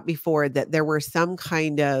 I thought before that there were some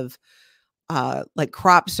kind of like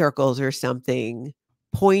crop circles or something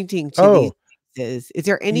pointing to these oh places. Is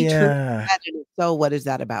there any truth to yeah. that? And if so, what is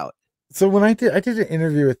that about? So when I did an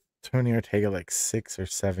interview with Tony Ortega like 6 or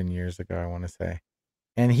 7 years ago, I want to say.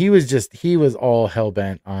 And he was all hell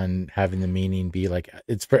bent on having the meaning be like,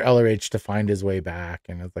 it's for LRH to find his way back.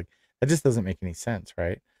 And I was like, that just doesn't make any sense,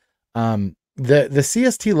 right? The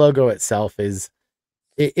CST logo itself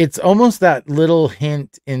it's almost that little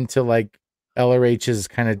hint into like LRH's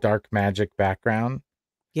kind of dark magic background,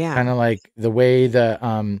 kind Yeah. of like the way they're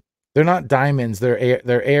not diamonds, they're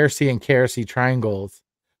ARC and KRC triangles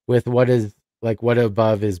with what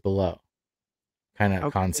above is below kind of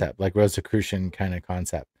Okay. concept, like Rosicrucian kind of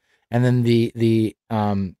concept. And then the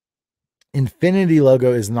infinity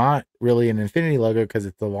logo is not really an infinity logo because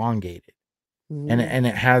it's elongated, and Mm.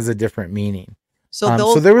 it has a different meaning. So So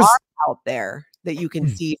those there are was out there that you can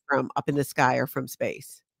see from up in the sky or from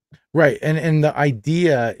space. right, and the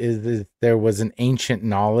idea is there was an ancient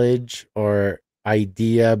knowledge or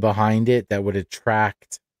idea behind it that would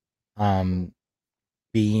attract um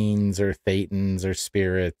beings or thetans or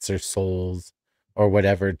spirits or souls or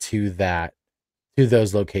whatever to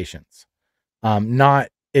those locations. Not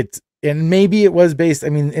it's and maybe it was based, I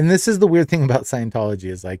mean, and this is the weird thing about Scientology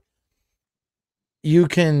is like, you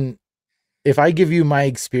can, if I give you my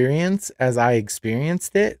experience as I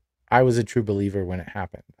experienced it, I was a true believer when it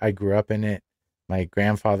happened. I grew up in it. My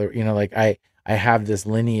grandfather, you know, like I have this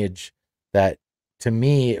lineage that to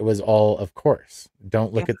me, it was all, of course,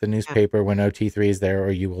 don't look Yeah. at the newspaper when OT3 is there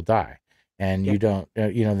or you will die. And Yeah. you don't,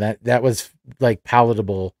 you know, that was like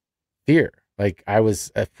palatable fear. Like I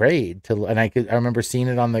was afraid to, and I remember seeing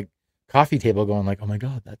it on the coffee table going like, oh my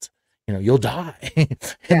God, that's, you know, you'll die. Yeah.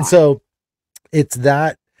 And so it's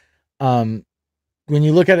that, when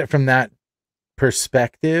you look at it from that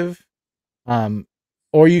perspective,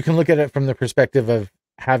 or you can look at it from the perspective of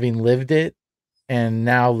having lived it and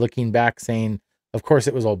now looking back saying, of course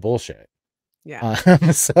it was all bullshit. Yeah.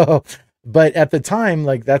 So, but at the time,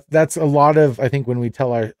 like that's a lot of, I think when we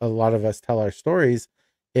tell a lot of us tell our stories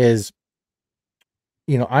is,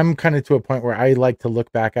 you know, I'm kind of to a point where I like to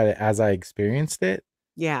look back at it as I experienced it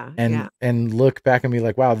Yeah. Yeah. and look back and be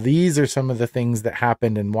like, wow, these are some of the things that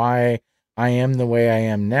happened and why I am the way I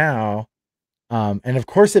am now. And of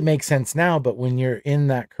course it makes sense now, but when you're in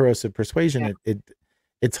that corrosive persuasion,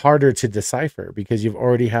 it's harder to decipher because you've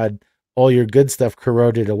already had all your good stuff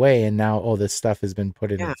corroded away. And now all this stuff has been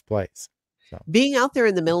put in its place. So Being out there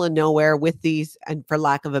in the middle of nowhere with these, and for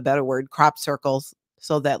lack of a better word, crop circles,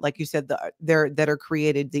 so that, like you said, that are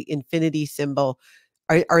created, the infinity symbol.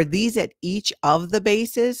 Are these at each of the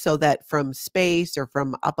bases so that from space or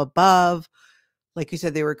from up above, like you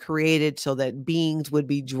said, they were created so that beings would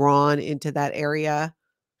be drawn into that area?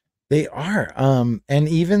 they are. And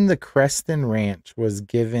even the Creston Ranch was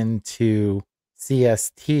given to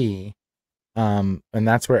CST. And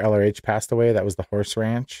that's where LRH passed away. That was the horse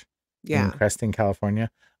ranch in Yeah. Creston, California.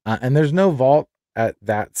 And there's no vault at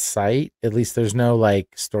that site. At least there's no like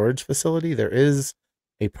storage facility. There is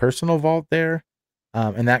a personal vault there.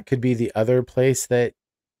 And that could be the other place that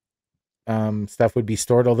stuff would be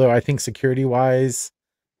stored. Although I think security wise,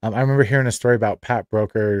 I remember hearing a story about Pat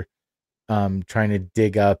Broker trying to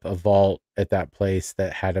dig up a vault at that place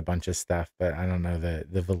that had a bunch of stuff, but I don't know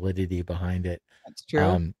the validity behind it. That's true.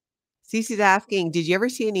 Um, Cece's asking, did you ever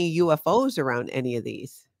see any UFOs around any of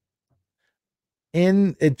these?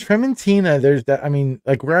 in Trementina, there's that. I mean,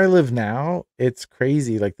 like where I live now, it's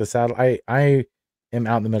crazy. Like the satellite, I am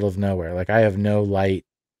out in the middle of nowhere. Like I have no light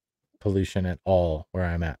pollution at all where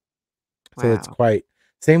I'm at. So it's Wow. quite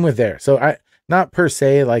same with there. So I not per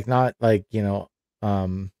se, like not like, you know,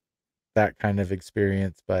 that kind of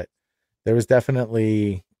experience, but there was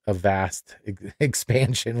definitely a vast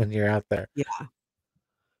expansion when you're out there. Yeah.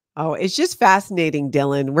 Oh, it's just fascinating,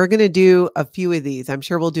 Dylan. We're going to do a few of these. I'm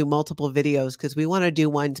sure we'll do multiple videos because we want to do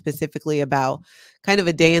one specifically about kind of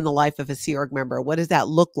a day in the life of a Sea Org member. What does that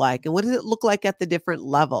look like? And what does it look like at the different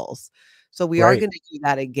levels? So we are Right. going to do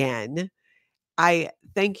that again. I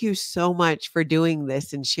thank you so much for doing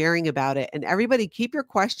this and sharing about it. And everybody, keep your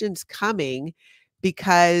questions coming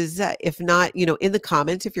because if not, you know, in the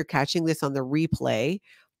comments, if you're catching this on the replay,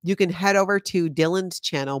 you can head over to Dylan's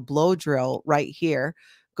channel, Blow Drill, right here.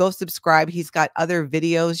 Go subscribe. He's got other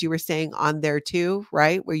videos you were saying on there too,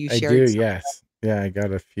 right? Where you I shared do, some yes. Yeah, I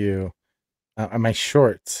got a few. On my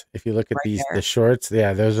shorts, if you look at right the there. shorts,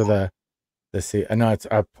 yeah, those are the see. I know it's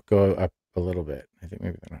up, go up a little bit. I think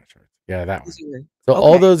maybe they're not shorts. Yeah, that one. So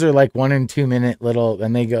all Okay. those are like 1 and 2 minute little,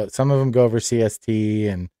 and they go. Some of them go over CST,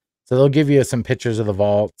 and so they'll give you some pictures of the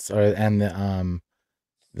vaults and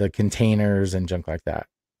the containers and junk like that.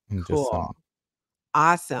 And just Cool.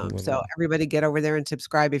 Awesome. So little. everybody get over there and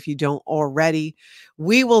subscribe if you don't already.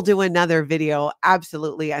 We will do another video.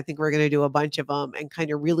 Absolutely. I think we're going to do a bunch of them and kind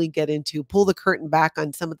of really get into pull the curtain back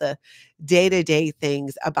on some of the day-to-day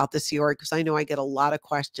things about the Sea Org because I know I get a lot of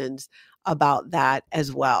questions about that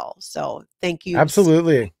as well. So thank you.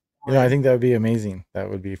 Absolutely. You know, I much. think that would be amazing. That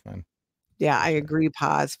would be fun. Yeah, I Sure. agree.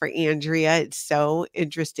 Pause for Andrea. It's so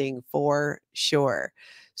interesting for sure.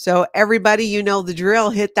 So, everybody, you know the drill.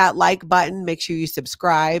 Hit that like button. Make sure you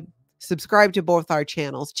subscribe. Subscribe to both our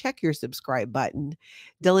channels. Check your subscribe button.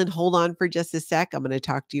 Dylan, hold on for just a sec. I'm going to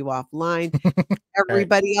talk to you offline. All right.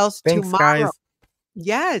 Everybody else, Thanks, tomorrow. guys.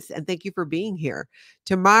 Yes, and thank you for being here.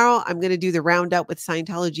 Tomorrow, I'm going to do the roundup with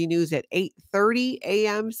Scientology News at 8:30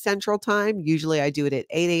 a.m. Central Time. Usually I do it at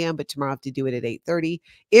 8 a.m., but tomorrow I have to do it at 8:30.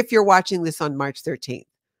 If you're watching this on March 13th,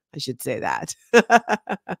 I should say that.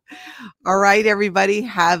 All right, everybody,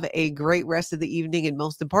 have a great rest of the evening. And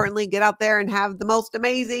most importantly, get out there and have the most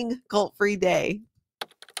amazing cult-free day.